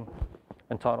voting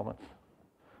entitlements.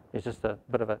 It's just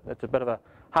it's a bit of a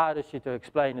hard issue to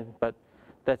explain, but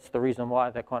that's the reason why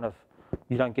they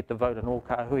you don't get the vote on all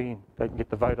kāhui, don't get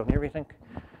the vote on everything.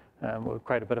 We'll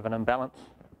create a bit of an imbalance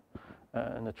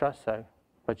in the trust. So,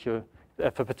 but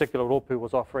if a particular rōpū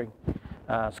was offering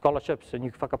scholarships and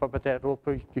you whakapapa that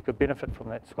rōpū, you could benefit from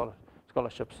that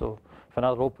scholarships. Or if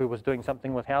another rōpū was doing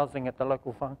something with housing at the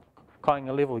local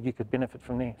kāinga level, you could benefit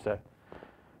from there. So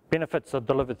benefits are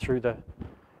delivered through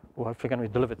hopefully going to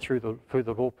be delivered through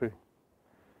the rōpū.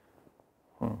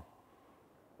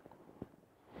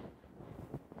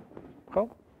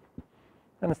 Cool.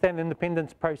 Understand the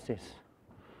independence process.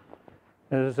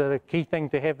 It is a key thing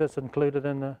to have this included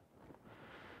in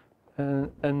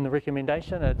the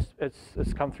recommendation.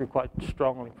 It's come through quite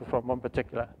strongly from one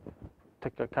particular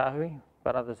kāhui,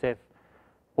 but others have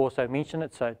also mentioned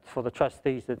it. So for the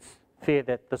trustees, it's fair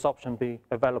that this option be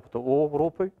available to all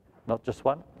rōpū, not just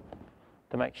one,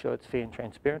 to make sure it's fair and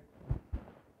transparent.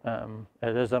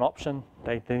 It is an option.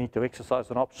 They need to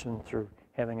exercise an option through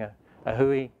having a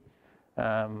hui,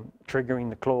 triggering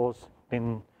the clause,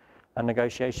 then a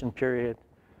negotiation period,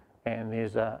 and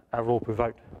there's a rōpū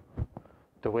vote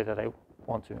to whether they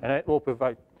want to. And that rōpū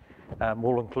vote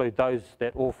will include those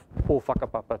that all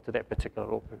whakapapa to that particular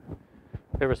rōpū,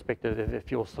 irrespective of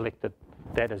if you're selected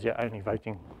that as your only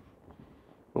voting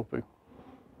rōpū.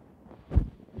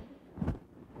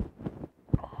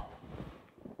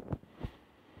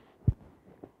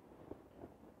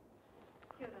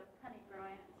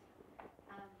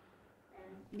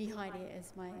 Mihaere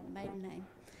is my maiden name.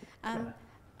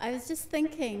 I was just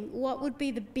thinking, what would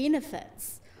be the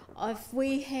benefits if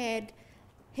we had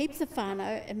heaps of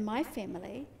whānau in my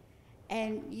family,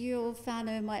 and your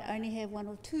whānau might only have 1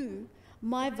 or 2,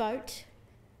 my vote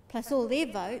plus all their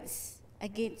votes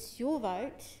against your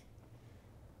vote,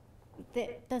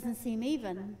 that doesn't seem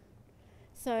even.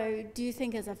 So do you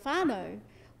think as a whānau,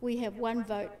 we have 1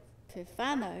 vote per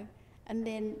whānau, and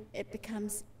then it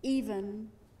becomes even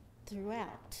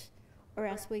throughout? Or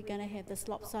else we're going to have this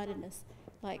lopsidedness.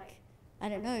 Like, I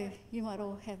don't know, you might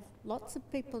all have lots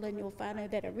of people in your whānau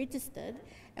that are registered,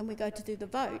 and we go to do the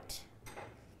vote.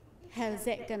 How is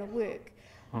that going to work?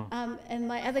 And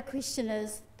my other question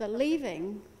is the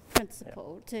leaving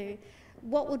principle. To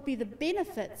what would be the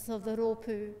benefits of the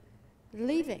rōpū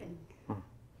leaving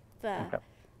the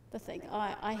thing?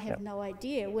 I have no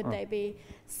idea. Would they be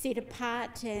set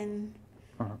apart and,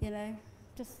 you know,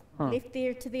 just left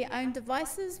there to their own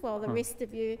devices while the rest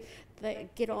of you they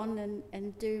get on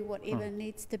and do whatever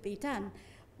needs to be done?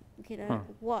 You know,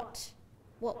 what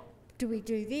do we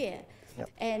do there?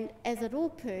 And as a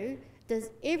rōpū, does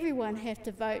everyone have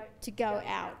to vote to go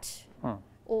out?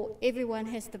 Or everyone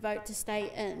has to vote to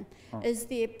stay in? Is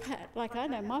there, like I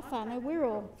know my whānau,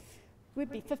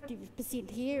 we'd be 50%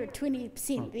 here and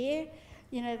 20% there.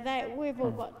 You know, we've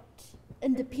all got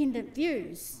independent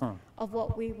views of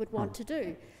what we would want to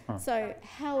do. So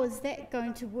how is that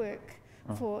going to work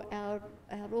for our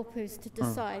rōpūs to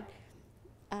decide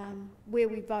where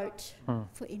we vote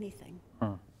for anything?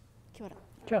 Kia ora.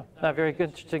 Sure. No, very good,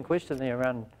 interesting question there,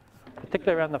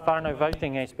 particularly around the whānau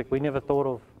voting aspect. We never thought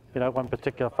of, you know, one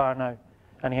particular whānau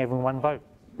only having 1 vote.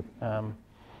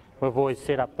 We've always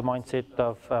set up the mindset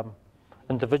of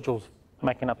individuals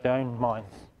making up their own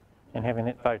minds and having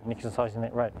that vote and exercising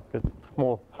that right.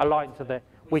 More aligned to the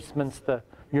Westminster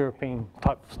European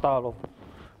type style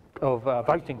of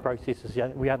voting processes. Yeah,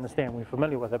 we understand, we're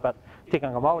familiar with it, but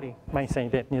tikanga Mauri may say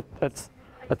that it's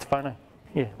whānau.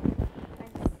 Yeah.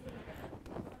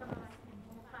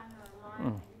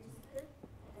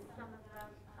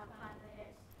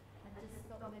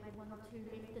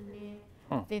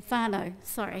 Their whānau,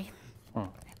 sorry. That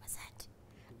was it.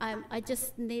 I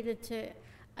just needed to,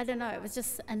 I don't know, it was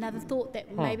just another thought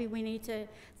that maybe we need to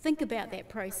think about that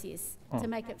process to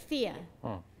make it fair.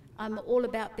 I'm all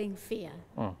about being fair.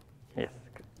 Yes,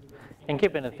 and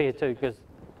keeping it fair too, because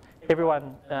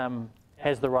everyone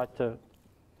has the right to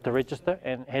register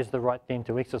and has the right then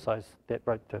to exercise that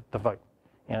right to vote.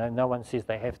 You know, no one says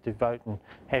they have to vote and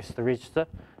has to register.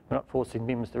 We're not forcing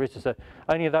members to register.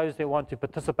 Only those that want to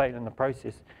participate in the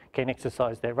process can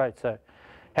exercise their right. So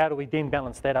how do we then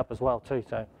balance that up as well too?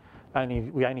 So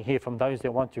we only hear from those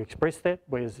that want to express that,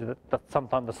 whereas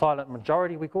sometimes the silent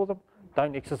majority, we call them,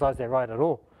 don't exercise their right at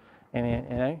all. And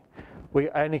you know, we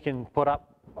only can put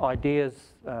up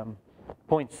ideas,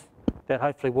 points that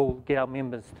hopefully will get our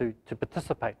members to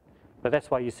participate. But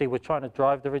that's why you see we're trying to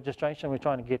drive the registration. We're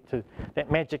trying to get to that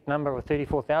magic number of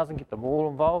 34,000, get them all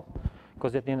involved,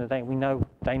 because at the end of the day, we know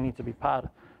they need to be part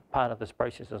of this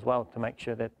process as well to make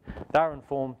sure that they're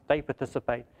informed, they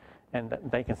participate, and that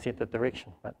they can set the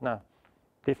direction. But no,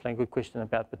 definitely a good question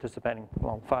about participating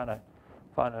along whānau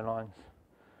lines.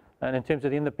 And in terms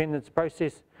of the independence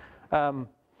process,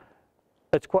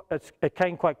 it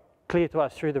came quite clear to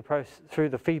us through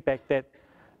the feedback that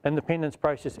independence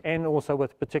process, and also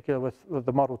with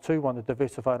the Model 2 one, the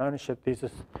diversified ownership, there's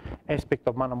this aspect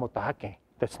of mana motahake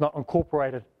that's not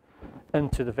incorporated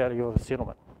into the value of the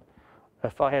settlement.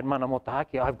 If I had mana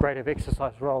motahake, I have greater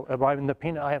exercise role. If I'm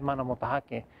independent, I have mana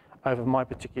motahake over my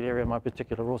particular area, my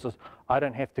particular resources. I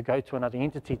don't have to go to another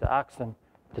entity to ask them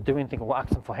to do anything or ask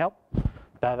them for help.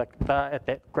 They're at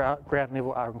that ground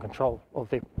level, are in control of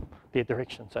their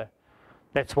direction. So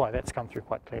that's why that's come through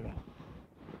quite clearly.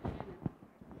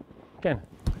 Ken.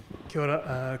 Kia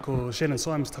ora, ko Shannon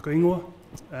Symes, taku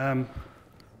ingoa.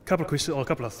 Couple of questions, or a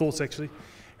couple of thoughts actually.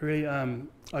 Really, I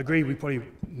agree we probably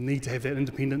need to have that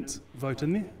independent vote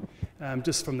in there.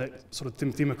 Just from that sort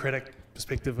of democratic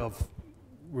perspective of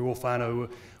we're all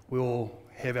whānau, we all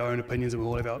have our own opinions and we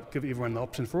all give everyone the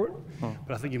option for it.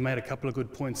 But I think you made a couple of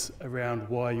good points around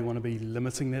why you want to be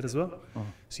limiting that as well.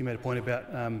 So you made a point about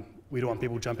we don't want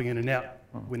people jumping in and out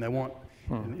when they want.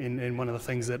 And one of the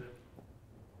things that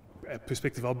a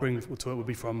perspective I'll bring to it would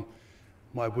be from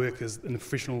my work as in the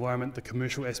professional environment, the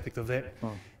commercial aspect of that,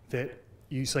 that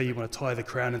you say you want to tie the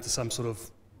Crown into some sort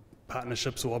of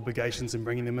partnerships or obligations and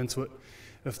bringing them into it.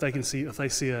 If they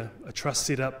see a trust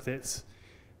set up that's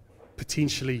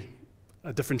potentially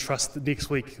a different trust next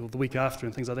week or the week after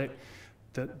and things like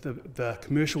that, the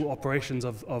commercial operations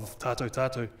of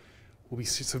tātou will be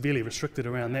severely restricted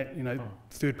around that. You know,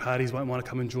 third parties won't want to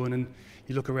come and join in.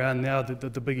 You look around now,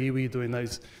 the big iwi doing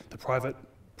the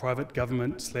private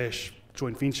government /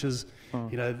 joint ventures.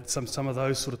 You know, some of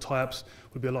those sort of tie-ups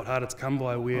would be a lot harder to come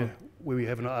by where we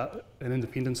have an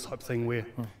independence type thing where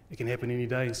it can happen any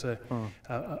day. So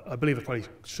I believe it probably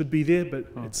should be there, but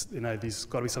it's, you know, there's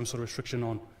got to be some sort of restriction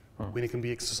on when it can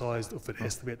be exercised, if it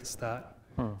has to be at the start.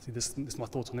 So this is my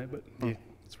thoughts on that, but yeah,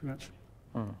 that's pretty much.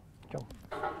 Cool.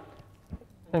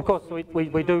 And of course,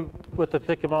 we do, with the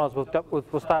particular models,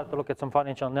 we'll start to look at some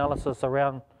financial analysis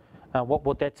around what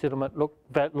would that settlement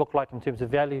look like in terms of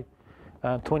value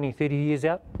 20, 30 years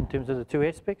out in terms of the two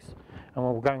aspects. And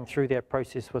we're going through that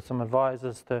process with some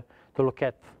advisors to look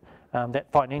at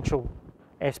that financial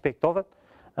aspect of it.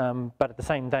 But at the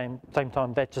same time,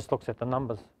 that just looks at the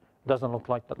numbers. It doesn't look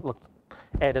like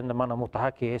add in the mana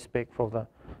motahaki aspect for the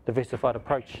diversified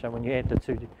approach. So when you add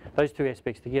those two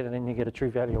aspects together, then you get a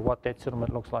true value of what that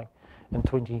settlement looks like in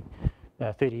 20,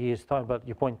 30 years' time. But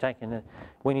your point taken,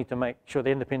 we need to make sure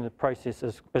the independent process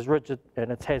is rigid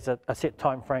and it has a set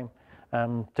time frame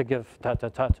to give Tata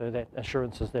that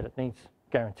assurances that it needs,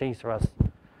 guarantees for us.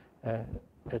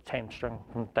 It's hamstrung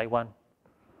from day one.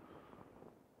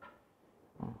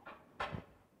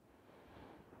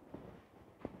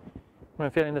 We're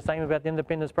feeling the same about the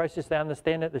independence process. They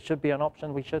understand it. There should be an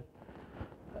option. We should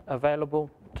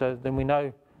available. So then we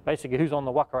know basically who's on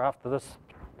the waka after this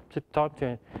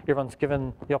time. Everyone's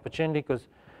given the opportunity, because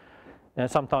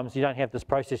sometimes you don't have this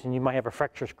process and you may have a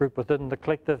fractious group within the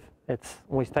collective. It's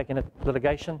always taken at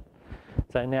litigation.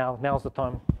 So now's the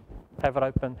time. Have it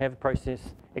open, have a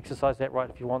process, exercise that right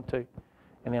if you want to.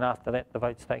 And then after that, the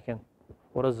vote's taken.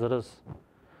 What is it is.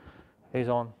 Who's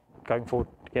on, going forward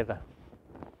together.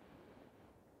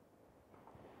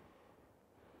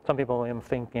 Some people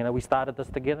think, we started this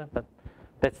together, but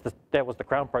that was the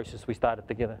Crown process we started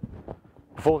together.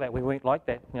 Before that, we weren't like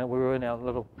that. We were in our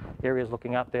little areas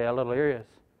looking after our little areas.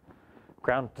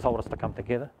 Crown told us to come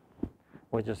together.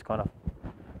 We're just kind of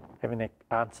having to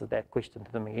answer that question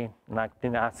to them again, and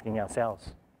then asking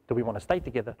ourselves, do we want to stay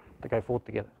together, to go forward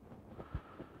together?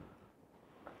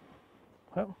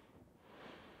 Well,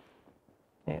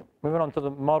 moving on to the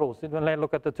models. Let's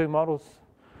look at the two models.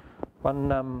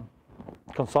 One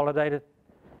consolidated,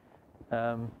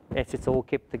 assets all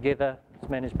kept together. It's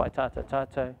managed by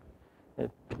Tato.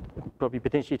 Probably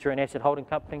potentially through an asset holding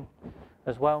company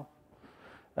as well.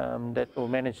 That will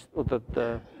manage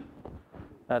the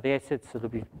assets.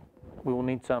 We will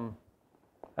need some,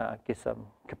 some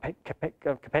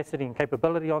capacity and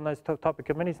capability on those type of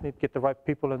committees. Need to get the right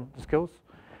people and the skills.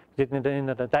 At the end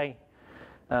of the day,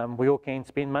 we all can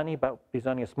spend money, but there's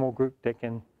only a small group that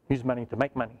can use money to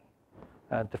make money.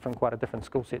 Quite a different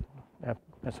skill set.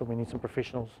 So we need some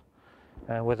professionals,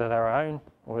 whether they're our own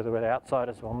or whether they're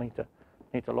outsiders. We'll need to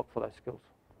look for those skills.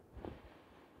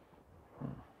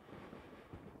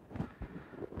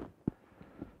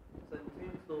 So in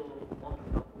terms of on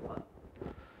the number one,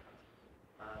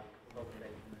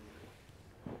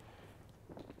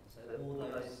 so all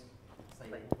those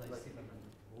 7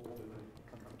 all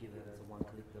come together as a one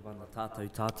collective under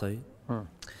Tato.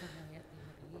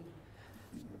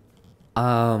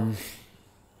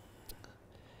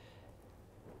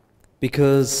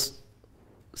 Because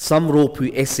some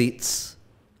Rotorua assets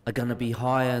are going to be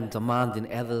higher in demand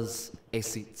than others'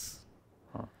 assets.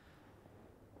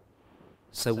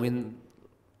 So when,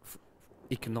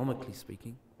 economically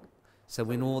speaking,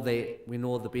 when all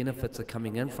the benefits are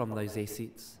coming in from those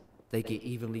assets, they get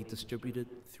evenly distributed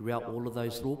throughout all of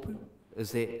those Rotorua.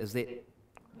 Is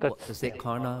that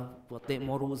kind of what that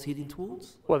model was heading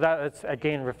towards? Well, it's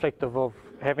again reflective of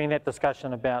having that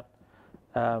discussion about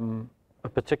a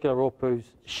particular Rotorua's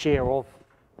share of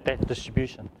that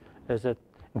distribution. Does it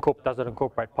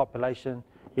incorporate population,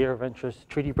 area of interest,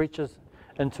 treaty breaches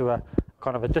into a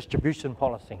kind of a distribution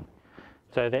policy,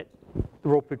 so that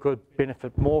Rotorua could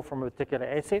benefit more from a particular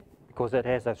asset because it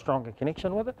has a stronger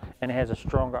connection with it and it has a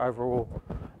stronger overall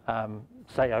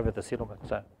say over the settlement.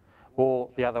 So. Or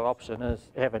the other option is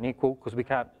have an equal, because we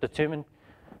can't determine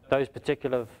those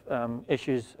particular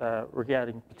issues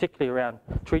particularly around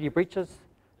treaty breaches.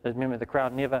 Remember, the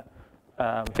Crown never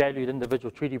valued individual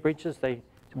treaty breaches. They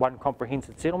one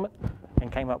comprehensive settlement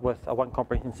and came up with a one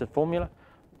comprehensive formula.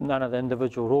 None of the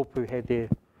individual Rotorua had their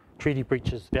treaty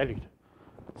breaches valued.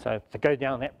 So to go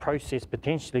down that process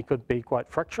potentially could be quite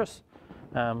fractious.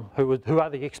 Who are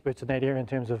the experts in that area in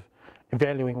terms of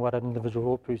valuing what an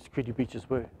individual Rotorua's treaty breaches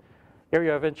were?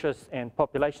 Area of interest and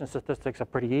population statistics are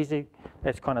pretty easy.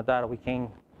 That's kind of data we can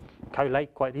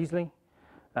collate quite easily.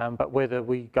 But whether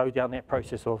we go down that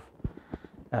process of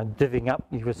divvying up,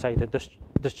 you would say,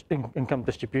 the income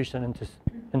distribution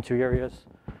into areas,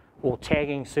 or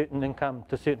tagging certain income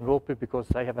to certain rōpū because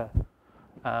they have a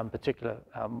particular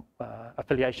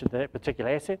affiliation to that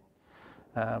particular asset.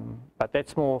 But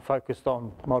that's more focused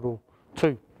on model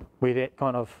 2, where that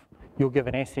kind of, you're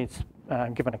given assets,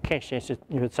 given a cash asset,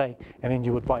 you would say, and then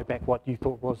you would buy back what you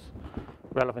thought was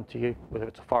relevant to you, whether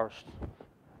it's a forest,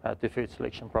 deferred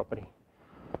selection property.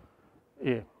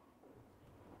 Yeah.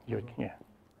 You would, yeah.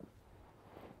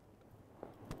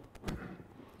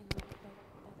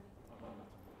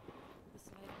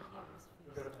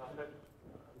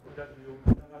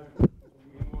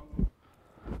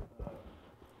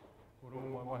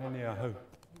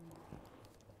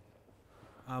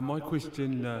 My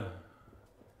question,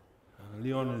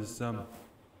 Leon, is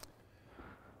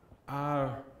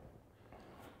are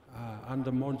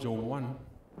under Module 1,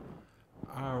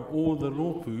 are all the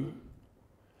rōpū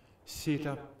set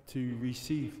up to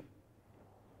receive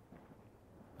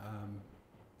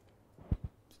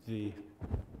the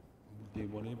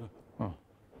whatever? Oh,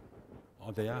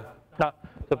 they are? No,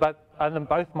 under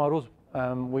both models,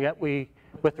 we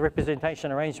with the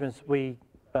representation arrangements, we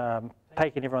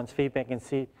taken everyone's feedback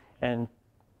and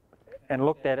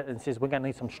looked at it and says we're going to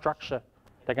need some structure.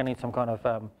 They're going to need some kind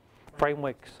of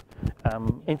frameworks,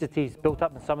 entities built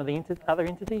up in some of the other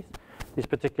entities. There's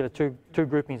particular two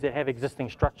groupings that have existing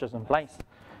structures in place.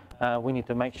 We need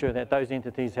to make sure that those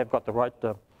entities have got the right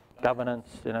governance,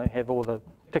 have all the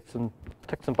ticks and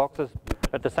boxes.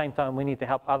 But at the same time, we need to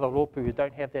help other rōpū who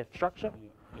don't have that structure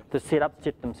to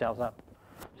set themselves up.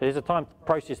 So there's a time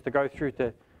process to go through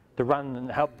to run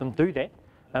and help them do that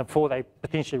before they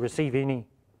potentially receive any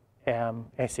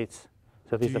assets.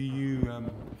 So do you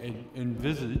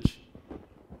envisage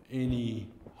any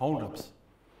hold-ups?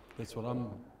 That's what I'm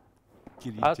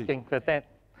getting asking to. that.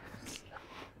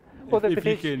 Well, if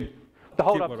you can the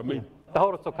hold-ups, what I mean. the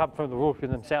hold-ups will come from the rōpū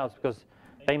themselves because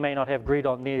they may not have agreed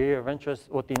on their area of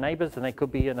interest with their neighbours, and they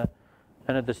could be in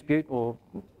a dispute or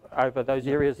over those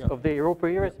areas of their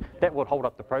rōpū areas. That would hold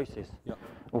up the process.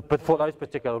 But for those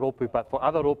particular rōpū, but for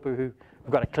other rōpū who've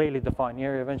got a clearly defined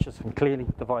area of interest and clearly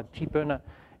defined tipuna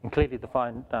and clearly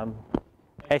defined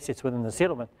assets within the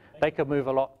settlement, they could move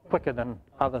a lot quicker than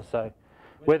others. So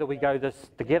whether we go this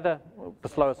together, the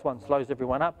slowest one slows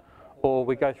everyone up, or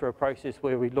we go through a process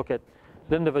where we look at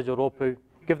the individual rōpū,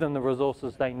 give them the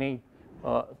resources they need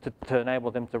to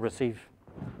enable them to receive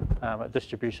a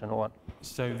distribution or one.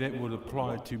 So that would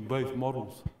apply to both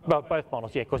models? Well, both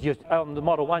models, yeah, because on the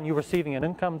Model 1, you're receiving an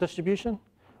income distribution,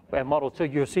 and Model 2,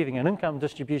 you're receiving an income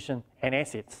distribution and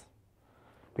assets.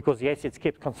 Because the assets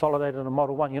kept consolidated in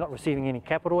Model 1, you're not receiving any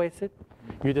capital asset,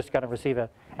 you're just going to receive an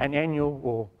annual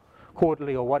or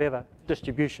quarterly or whatever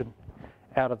distribution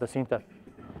out of the centre.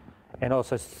 And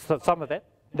also some of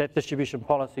that distribution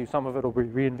policy, some of it will be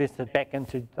reinvested back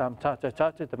into Tātou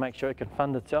Tātou to make sure it can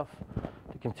fund itself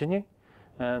to continue.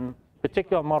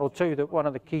 Particularly on Model 2, that one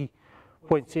of the key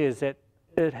points here is that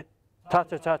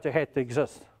Tātou Tātou had to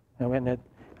exist. When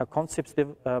our concepts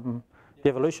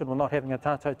devolution, we're not having a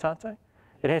Tātou Tātou.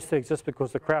 It has to exist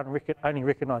because the Crown only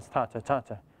recognised Tātou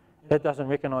Tātou. It doesn't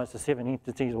recognise the 7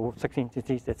 entities or 6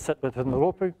 entities that sit within the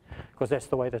rōpū, because that's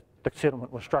the way the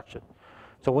settlement was structured.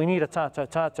 So we need a Tātou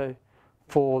Tātou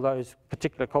for those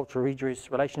particular cultural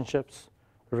redress relationships,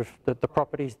 the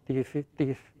properties,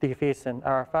 DFS and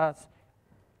RFRs.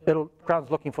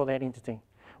 Crown's looking for that entity.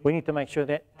 We need to make sure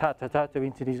that Tātou Tātou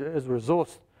entity is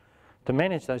resourced to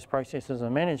manage those processes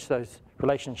and manage those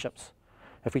relationships.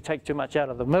 If we take too much out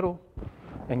of the middle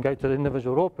and go to the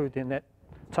individual rōpū, then that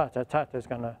Tātou Tātou is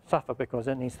going to suffer because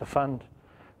it needs to fund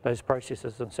those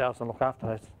processes themselves and look after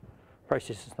those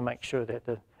processes to make sure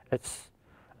that it's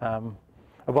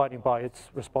abiding by its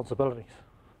responsibilities.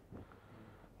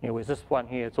 Whereas this one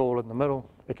here, it's all in the middle,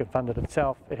 it can fund it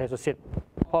itself, it has a set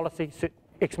policy,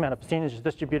 X amount of percentage is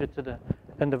distributed to the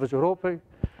individual rōpū,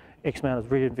 X amount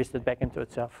is reinvested back into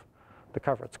itself to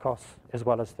cover its costs as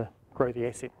well as to grow the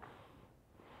asset.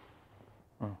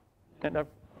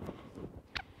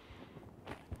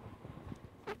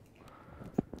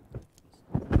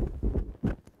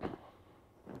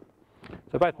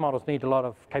 So both models need a lot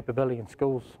of capability and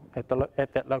skills at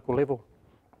that local level.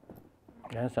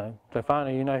 So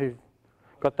whānau, who've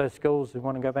got those skills and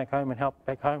want to go back home and help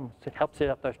back home, help set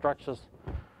up those structures,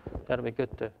 that'll be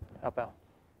good to help out.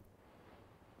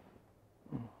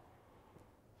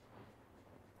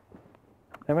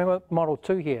 And remember Model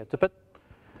 2 here, it's a bit,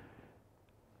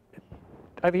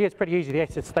 over here it's pretty easy, the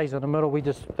asset stays in the middle, we're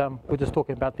just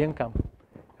talking about the income.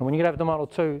 And when you get over to Model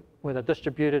 2, with a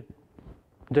distributed,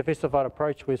 diversified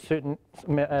approach where certain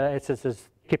assets is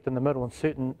kept in the middle and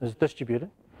certain is distributed,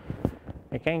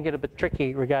 it can get a bit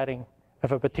tricky regarding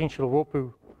if a potential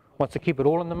rōpū wants to keep it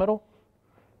all in the middle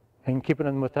and keep it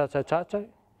in with tātou,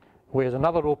 whereas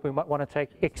another rōpū might want to take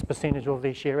X percentage of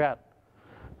their share out.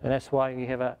 And that's why we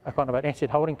have a kind of an asset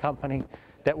holding company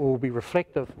that will be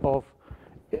reflective of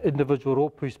individual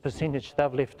rōpū's percentage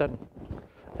they've left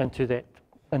into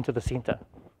the centre.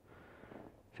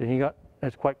 So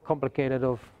it's quite complicated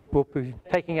of rōpū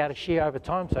taking out a share over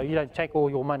time, so you don't take all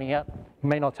your money out. You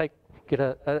may not get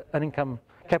an income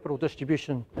capital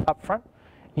distribution up front.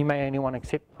 You may only want to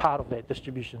accept part of that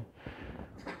distribution.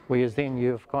 Whereas then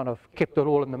you've kind of kept it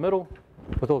all in the middle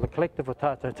with all the collective with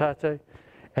tātou,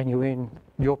 and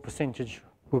your percentage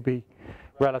will be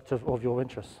relative of your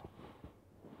interests.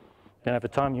 And over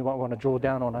time you might want to draw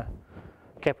down on a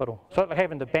capital. So like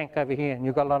having the bank over here and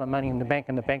you've got a lot of money in the bank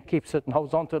and the bank keeps it and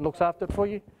holds on to it and looks after it for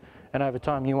you. And over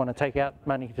time you want to take out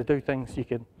money to do things, you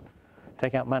can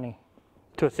take out money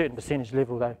to a certain percentage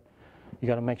level though. You've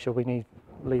got to make sure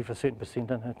leave a certain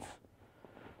percent in.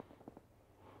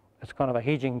 It's kind of a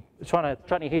hedging, trying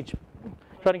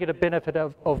to get a benefit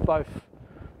of both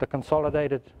the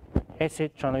consolidated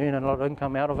asset, trying to earn a lot of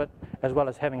income out of it, as well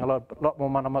as having a lot more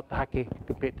mana motahake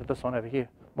compared to this one over here,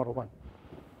 Model 1.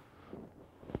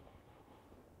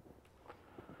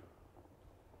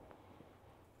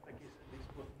 I guess at least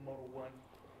with Model 1,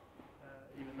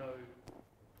 even though,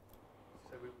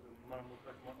 say the mana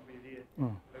motahake might not be there,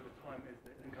 over time as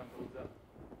the income builds up,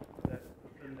 that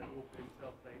within that rōpū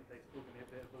themselves, they still going to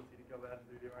have that ability to go out and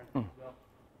do their own thing as well,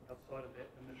 outside of that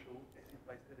initial asset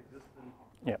base that exists in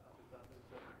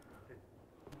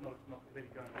not really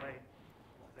going away.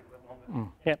 It'll take a bit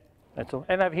longer. Yeah, that's all.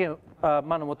 And over here,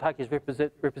 mana motahake is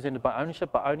represented by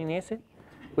ownership, by owning the asset,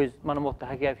 whereas mana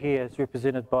motahake over here is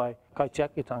represented by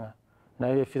kaitiakitanga.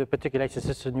 If the particular asset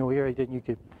sits in your area, then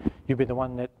you'd be the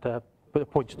one that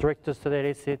appoints directors to that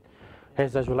asset,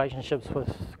 has those relationships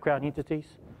with Crown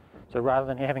entities. So rather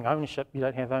than having ownership, you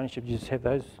don't have ownership, you just have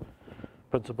those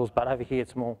principles. But over here,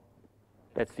 it's more,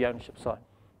 that's the ownership side.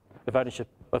 If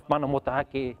mana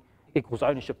motahake equals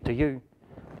ownership to you,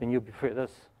 then you'll prefer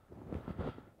this.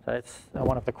 So that's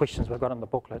one of the questions we've got in the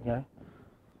booklet,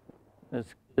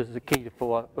 is the key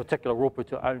for a particular rōpū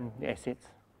to own the assets.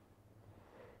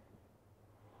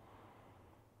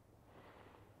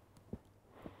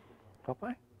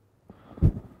 Topai?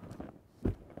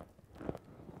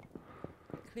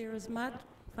 Clear as mud,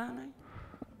 whānau?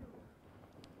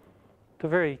 It's a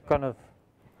very kind of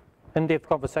in-depth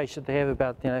conversation to have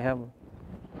about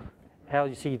how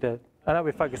you see I know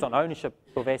we focus on ownership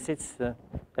of assets.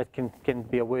 That can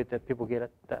be a word that people get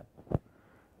it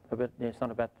a bit. It's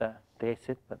not about the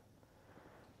asset, but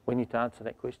we need to answer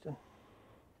that question.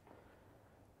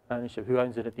 Ownership, who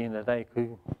owns it at the end of the day?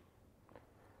 Who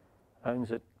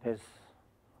owns it has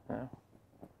got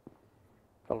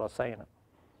a lot of say in it.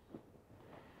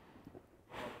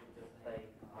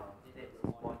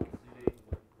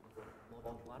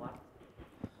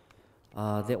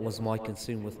 That was my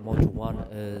concern with Module 1,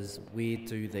 is where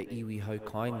do the iwi hau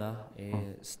kāinga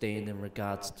stand in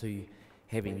regards to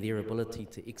having their ability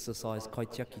to exercise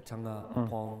kaitiakitanga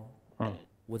upon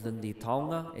within their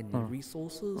taonga and their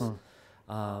resources.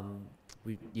 And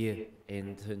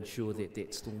to ensure that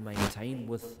that's still maintained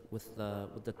with the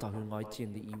tahungaiti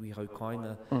and the iwi hau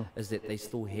kāinga, is that they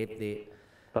still have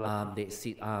that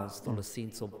still a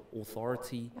sense of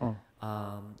authority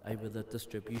over the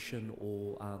distribution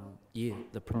or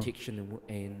the protection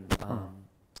and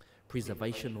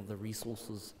preservation of the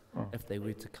resources if they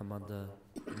were to come under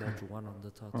Module 1 under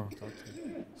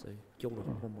tātou. So, kia ora,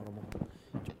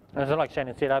 As like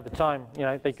Shannon said, over time,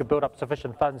 they could build up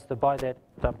sufficient funds to buy that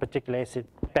particular asset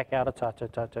back out of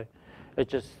tātou.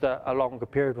 It's just a longer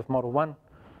period with Model 1,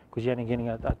 because you're only getting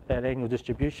that annual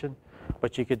distribution,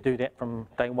 but you could do that from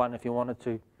day one if you wanted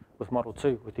to with Model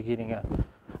 2, with you getting a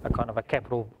kind of a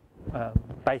capital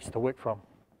base to work from.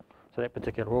 So that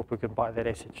particular rōpū can buy that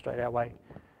asset straight our way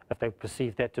if they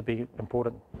perceive that to be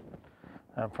important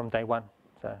from day one.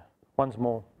 So one's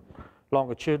more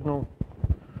longitudinal,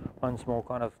 one's more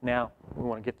kind of now, we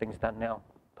want to get things done now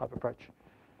type approach.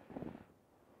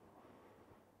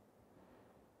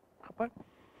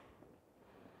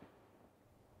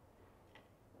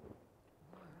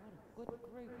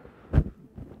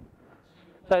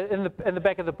 So in the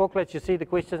back of the booklet, you see the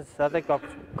questions. I think I've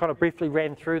kind of briefly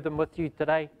ran through them with you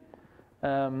today.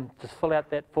 Just fill out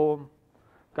that form,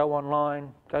 go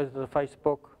online, go to the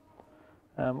Facebook,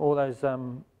 all those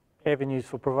avenues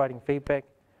for providing feedback.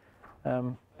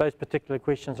 Those particular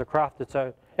questions are crafted,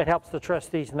 so it helps the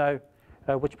trustees know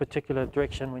which particular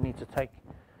direction we need to take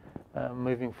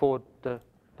moving forward to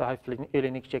hopefully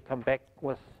early next year come back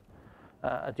with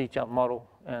a detailed model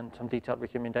and some detailed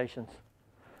recommendations.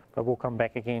 But we'll come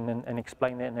back again and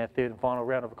explain that in our third and final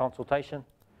round of a consultation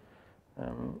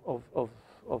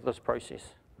of this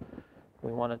process.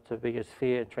 We want it to be as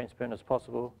fair and transparent as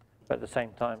possible, but at the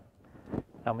same time,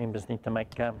 our members need to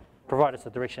make provide us a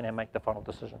direction and make the final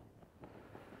decision.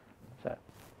 So,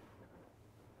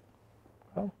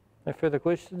 well, no further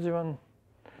questions, everyone?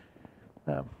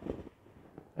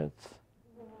 It's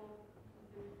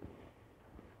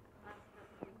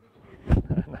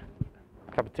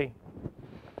cup of tea.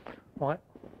 All right.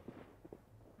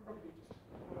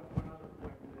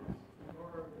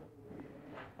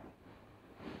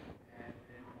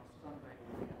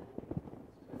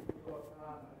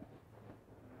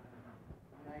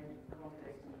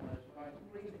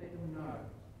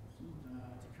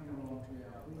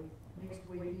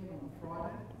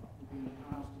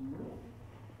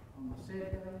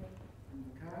 Saturday in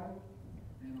the car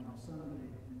and on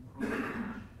Sunday in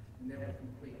Christchurch, and that will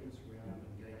complete this round of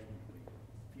engagement week.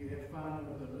 If you have whānau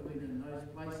who are living in those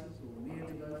places or near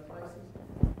to those places,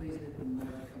 please let them know to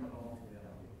come along to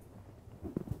our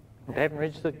week. If they haven't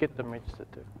registered, get them registered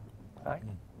too. All right?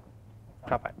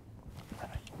 Ka pai.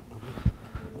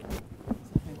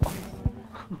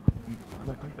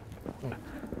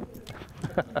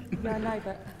 No,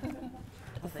 but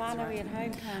the whānau at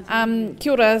home can't.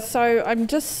 Kia ora, so I'm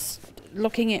just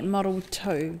looking at Model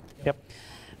 2. Yep.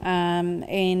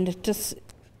 And just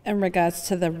in regards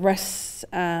to the risks,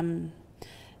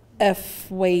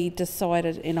 if we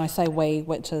decided, and I say we,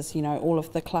 which is, you know, all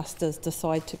of the clusters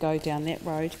decide to go down that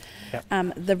road,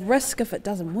 Yep. The risk if it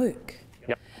doesn't work.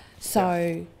 Yep.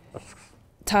 So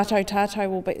tātou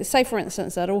will be, say for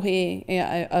instance,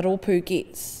 Aropu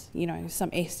gets, you know, some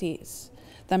assets,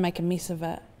 they make a mess of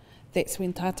it. That's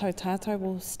when tātou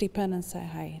will step in and say,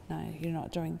 hey, no, you're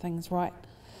not doing things right.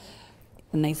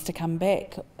 It needs to come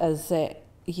back. Is that,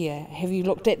 have you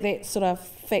looked at that sort of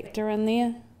factor in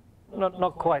there?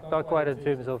 Not quite in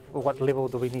terms of what level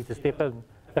do we need to step in.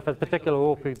 If a particular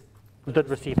Opu did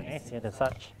receive an asset as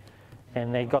such,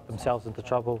 and they got themselves into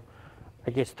trouble,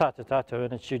 I guess tātou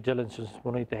in its due diligence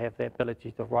will need to have the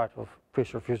ability, the right of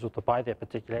first refusal to buy that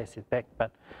particular asset back.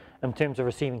 But in terms of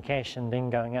receiving cash and then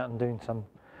going out and doing some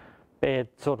bad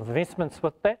sort of investments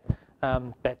with that,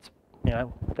 that's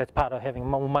part of having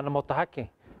mana motahake.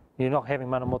 You're not having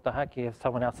mana motahake if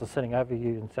someone else is sitting over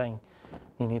you and saying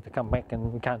you need to come back,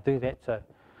 and we can't do that. So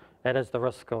that is the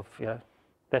risk of,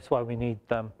 that's why we need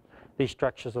these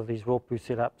structures of these Rotorua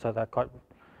set up so they're quite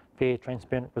fair,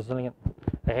 transparent, resilient.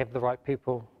 They have the right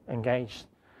people engaged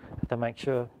to make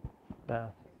sure.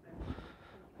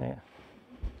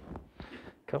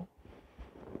 Cool.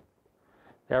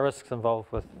 There are risks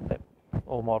involved with that,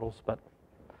 all models, but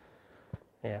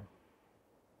yeah.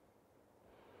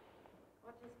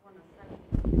 I just want to say,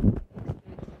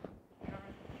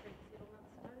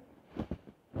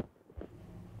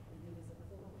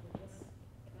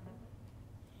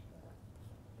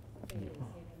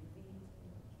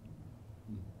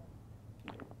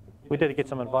 We did get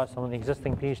some advice on the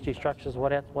existing PSG structures,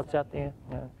 what's out there.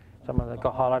 Some of them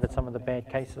got highlighted, some of the bad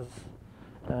cases.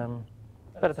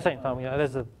 But at the same time,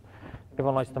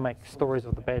 everyone likes to make stories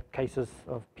of the bad cases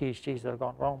of PSGs that have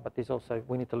gone wrong, but there's also,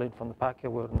 we need to learn from the Pākehā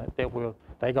world, and that world,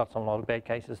 they got some lot of bad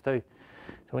cases too.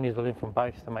 So we need to learn from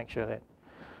both to make sure that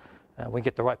we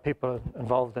get the right people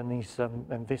involved in these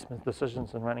investment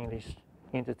decisions and running these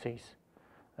entities.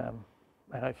 And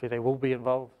hopefully they will be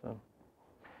involved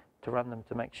to run them,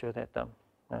 to make sure that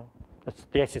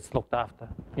the assets looked after.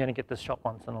 You only get this shot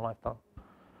once in a lifetime.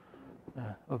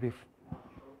 It'll be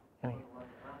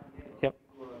Yep.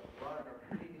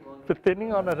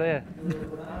 Depending on it,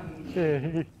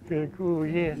 yeah, cool,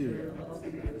 yeah.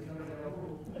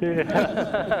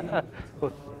 Yeah.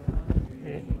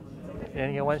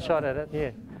 And you get one shot at it,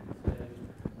 yeah.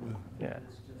 Yeah.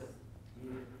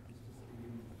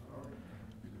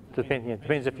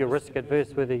 Depends if you're risk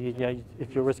adverse, whether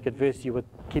if you're risk adverse, you would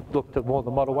look to more the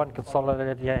Model 1,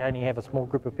 consolidated, you only have a small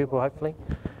group of people hopefully,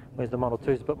 whereas the Model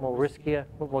 2 is a bit more riskier, a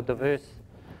bit more diverse.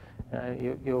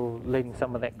 You're letting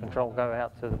some of that control go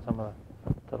out to some of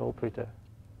the Rotorua to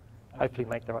hopefully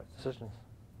make the right decisions.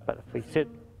 But if we said,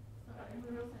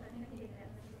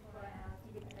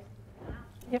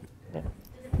 yep, yeah.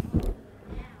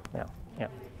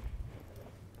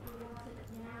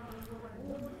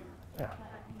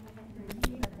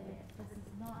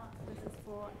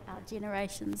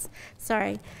 Generations.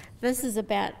 Sorry, this is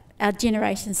about our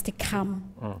generations to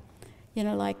come. You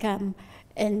know, like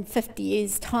in 50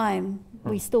 years' time,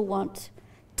 we still want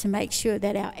to make sure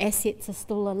that our assets are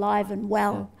still alive and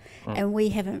well, and we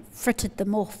haven't frittered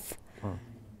them off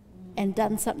and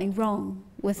done something wrong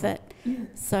with it.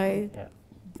 So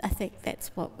I think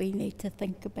that's what we need to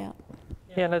think about.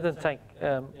 Yeah, and it doesn't take,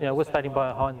 we're starting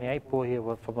behind the 8 ball here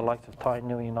from the likes of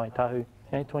Tainui and Ngāi Tahu,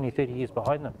 20, 30 years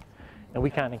behind them. And we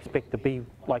can't expect to be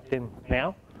like them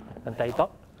now, and they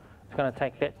dot. It's going to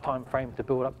take that time frame to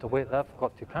build up to where they've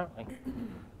got to currently.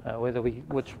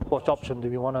 Which option do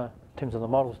we want to, in terms of the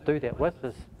models, do that with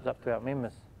is up to our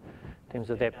members, in terms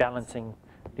of that balancing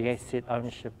the asset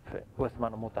ownership with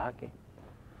mana motahake.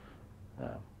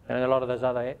 And a lot of those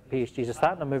other PSGs are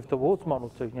starting to move towards model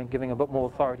 2, giving a bit more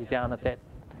authority down at that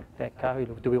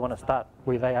kahui. Do we want to start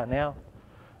where they are now?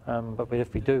 But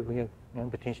if we do, we're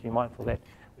potentially mindful that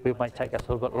it might take us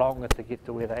a little bit longer to get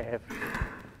to where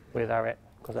they're at,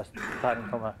 because they're starting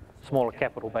from a smaller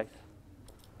capital base.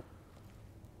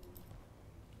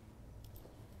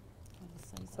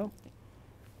 So,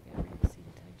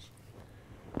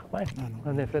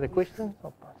 are there further questions?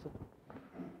 I'll pass it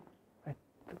back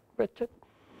to Richard.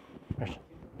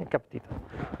 A cup of tea.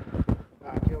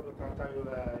 Kia ora tātou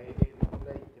nei te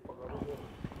whakarongo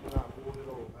ngā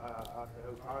kōrero a te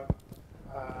hau ai.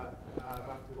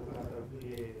 Māturo tātou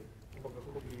ki e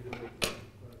whakakopi i runga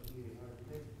ki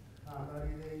e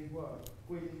nāri nei wā,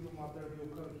 koe i tō mātou reo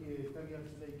ka ki e tangi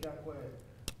atu nei kia koe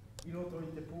i roto i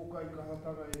te pōkai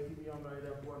kahatanga e kimi ana e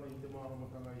rea puana i te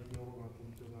māramatanga i te oranga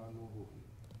kumito ngā nōrohi.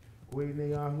 Koe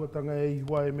nei āhuatanga e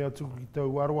ihua e mea tuku ki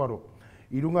tau aroaro.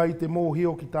 I runga i te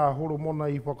mōhio ki tā horo mona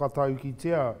i whakatau ki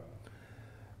tea.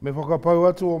 Me whakapau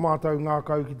atu o mātou ngā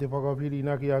kau ki te whakawhiri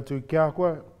naki atu kia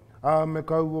koe. Me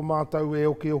kau o mātou e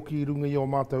oke i runga i o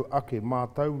mātou ake,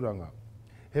 mātauranga.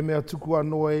 He mea tuku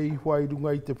anō e ihua i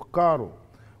runga i te whakaro.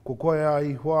 Ko koe a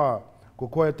ihua, ko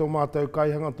koe tō mātou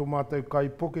kaihanga, tō mātou kai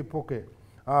poke poke,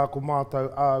 ko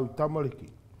mātou au tamariki.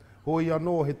 Hoi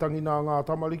anō he tangina ngā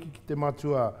tamariki ki te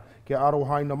matua, kia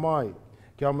arohaina mai,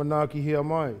 kia manaaki hea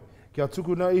mai. Kia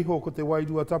tukuna iho ko te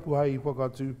wairua tapu hei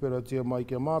whakatūpera tia mai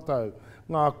kia mātou.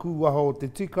 Ngā kūaha o te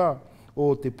tika,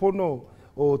 o te pono,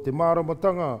 o te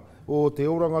māramatanga, o te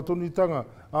oranga tonutanga,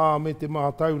 me te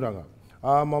mātauranga.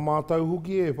 Ma mātou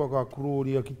huki e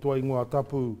whakakuroria ki toa ingoa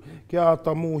tapu. Kia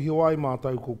ata mōhio ai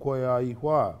mātou ko koe a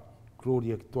ihua.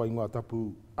 Kuroria ki toa ingoa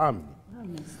tapu. Amen.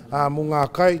 Mō ngā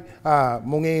kai,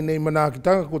 mō ngenei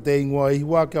manaakitanga ko te ingoa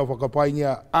ihua kia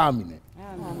whakapaingia. Amine.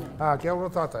 Kia ora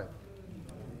tātai.